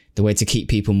 the way to keep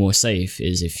people more safe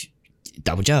is if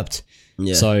double jabbed.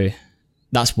 Yeah. So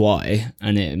that's why,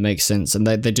 and it makes sense. And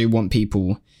they do want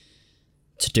people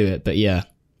to do it. But yeah,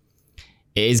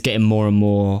 it is getting more and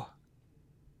more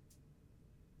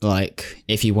like,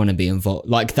 if you want to be involved,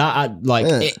 like that,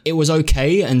 like it was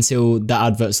okay until that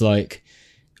advert's like,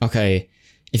 okay,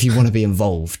 if you want to be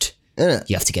involved,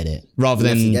 you have to get it, rather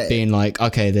than being like,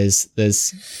 okay, there's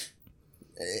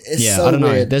so I don't know.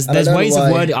 Weird. There's ways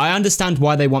of wording. I understand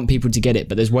why they want people to get it,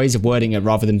 but there's ways of wording it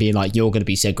rather than being like, you're going to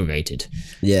be segregated.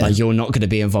 Yeah. Like, you're not going to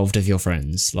be involved with your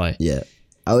friends. Like,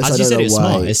 as you said, it's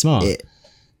smart. It's smart.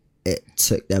 It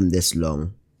took them this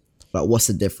long. Like, what's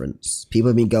the difference? People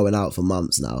have been going out for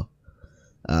months now.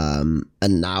 And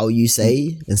now you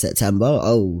say in September,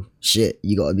 oh shit,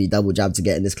 you got to be double jabbed to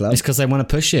get in this club. It's because they want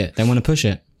to push it. That's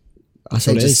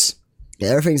what it is. Yeah,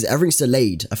 everything's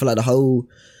delayed. I feel like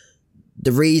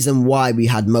the reason why we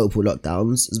had multiple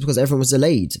lockdowns is because everyone was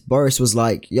delayed. Boris was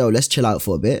like, yo, let's chill out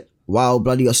for a bit. While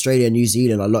bloody Australia and New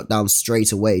Zealand are locked down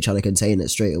straight away, trying to contain it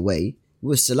straight away, we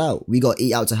were still out. We got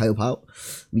Eat Out to help out.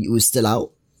 We were still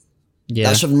out. Yeah.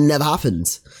 That should have never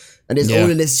happened. And there's all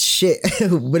of this shit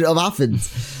would have happened.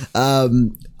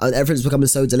 And everything's becoming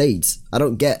so delayed. I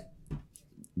don't get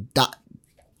that.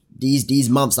 These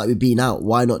months that we've been out,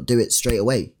 why not do it straight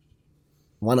away?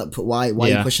 Why are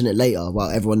you pushing it later?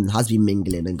 Well, everyone has been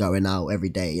mingling and going out every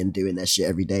day and doing their shit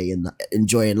every day and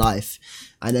enjoying life,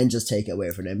 and then just take it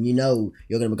away from them. You know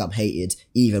you're going to become hated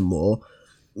even more.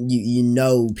 You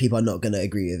know people are not going to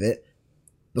agree with it.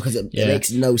 because it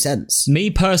makes no sense. Me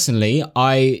personally,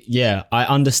 I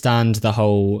understand the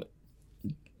whole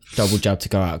double jab to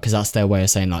go out because that's their way of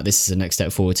saying like this is the next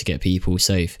step forward to get people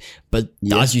safe. But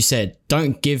as you said,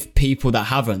 don't give people that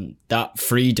haven't that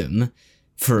freedom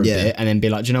for a bit and then be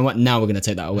like, do you know what? Now we're going to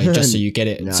take that away just so you get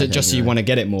it. So you want to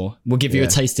get it more. We'll give you a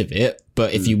taste of it,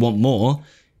 but if you want more,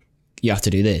 you have to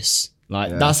do this.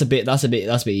 Like that's a bit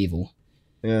evil.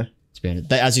 Yeah. To be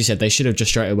honest, as you said, they should have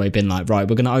just straight away been like, right,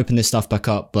 we're going to open this stuff back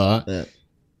up, but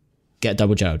get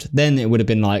double jabbed. Then it would have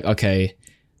been like, okay,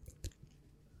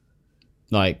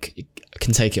 like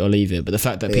can take it or leave it. But the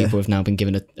fact that people have now been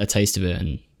given a taste of it,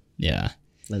 and and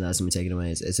that's going to be taken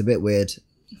away. It's a bit weird.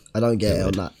 I don't get it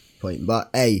on that point. But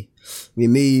hey, we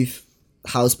move.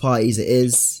 House parties it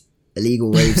is.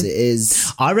 Illegal raves it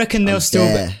is. I reckon they'll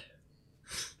still be.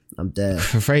 I'm there.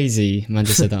 Crazy man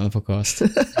just said that on the podcast.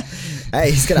 Hey,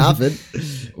 it's gonna happen.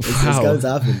 It's going to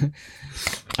happen.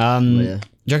 Do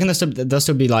you reckon there'll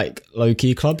still be like low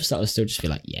key clubs that'll still just be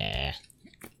like yeah.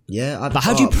 But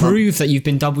how do you prove that you've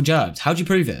been double jabbed? How do you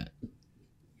prove it?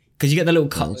 Because you get the little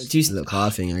card. Little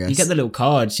card thing, I guess. You get the little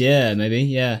cards, maybe.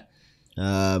 You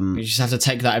just have to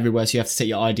take that everywhere, so you have to take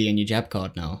your ID and your jab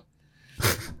card now.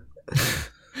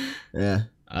 Yeah.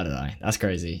 I don't know. That's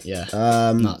crazy. Yeah.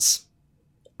 Nuts.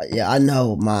 Yeah, I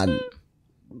know, man.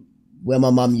 Where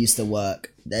my mum used to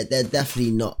work, they're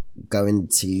definitely not going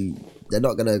to. They're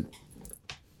not gonna.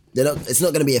 They're not. It's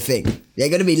not gonna be a thing. They're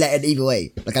gonna be letting either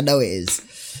way. Like I know it is.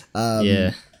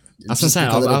 That's what I'm saying.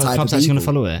 Are clubs actually gonna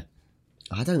follow it?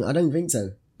 I don't think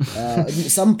so.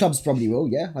 Some clubs probably will.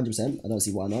 Yeah, 100%. I don't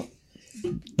see why not.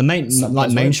 The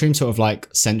mainstream sort of like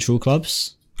central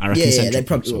clubs. I reckon. Yeah, they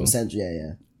probably will. Central.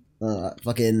 Yeah.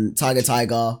 Fucking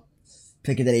Tiger.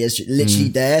 Piccadilly is literally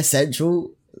there,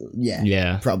 central.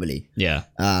 Yeah, probably. Yeah.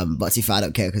 But if I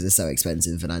don't care because it's so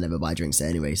expensive and I never buy drinks there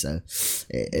anyway, so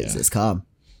it's calm.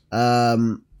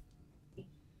 Devil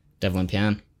and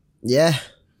Pian. Yeah,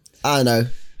 I don't know.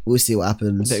 We'll see what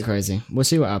happens. A bit crazy. We'll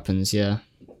see what happens. Yeah.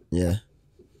 Yeah.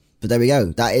 But there we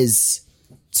go. That is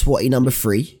TWOTI number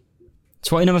 3.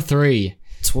 TWOTI number 3.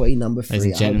 TWOTI number 3.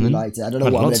 Ladies and gentlemen. I don't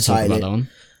know what I'm going to title it.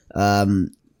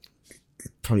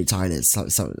 Probably tying it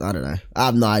something. I don't know. I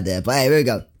have no idea. But hey, here we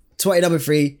go. TWOTI number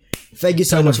 3. Thank you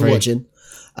so much for watching.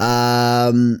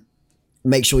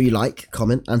 Make sure you like,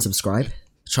 comment, and subscribe.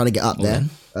 Trying to get up there.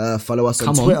 Follow us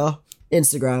on Twitter,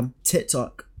 Instagram,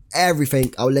 TikTok,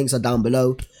 everything. Our links are down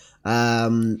below.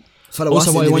 Follow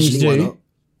us what you want you to do. Why not?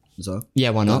 So,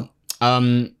 why not?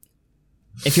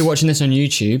 If you're watching this on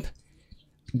YouTube,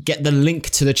 get the link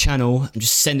to the channel and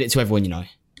just send it to everyone you know.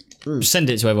 Just send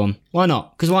it to everyone. Why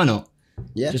not? Because why not?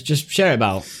 Yeah. Just share it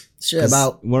about. Share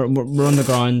about. We're on the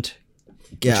grind.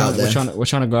 Get out there. We're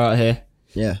trying to go out here.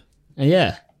 Yeah.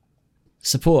 And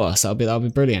support us. That'll be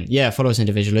brilliant. Yeah, follow us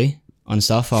individually on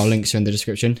stuff. Our links are in the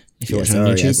description if you're watching on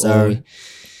YouTube. Or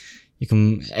you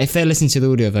can, if they're listening to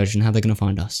the audio version, how are they going to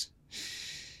find us?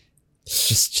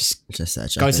 Just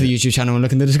search. Go to the YouTube channel and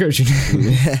look in the description.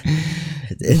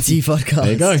 The NT podcast.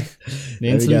 There you go.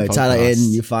 There we go. Type that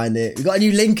in, you find it. We got a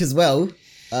new link as well.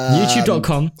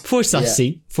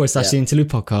 YouTube.com/C/the Interlude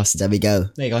podcast. There we go.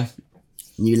 There you go.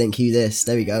 New link, you this.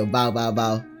 There we go. Bow.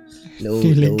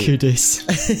 New link, you this.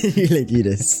 New link, you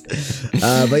this.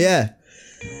 But yeah,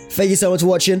 thank you so much for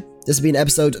watching. This has been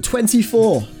episode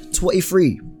 24,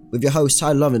 23, with your host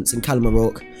Tyler Lawrence and Callum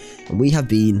O'Rourke, and we have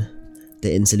been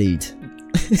the Interlude.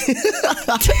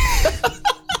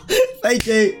 Thank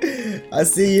you. I'll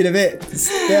see you in a bit.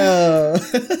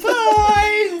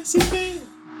 Bye. See you.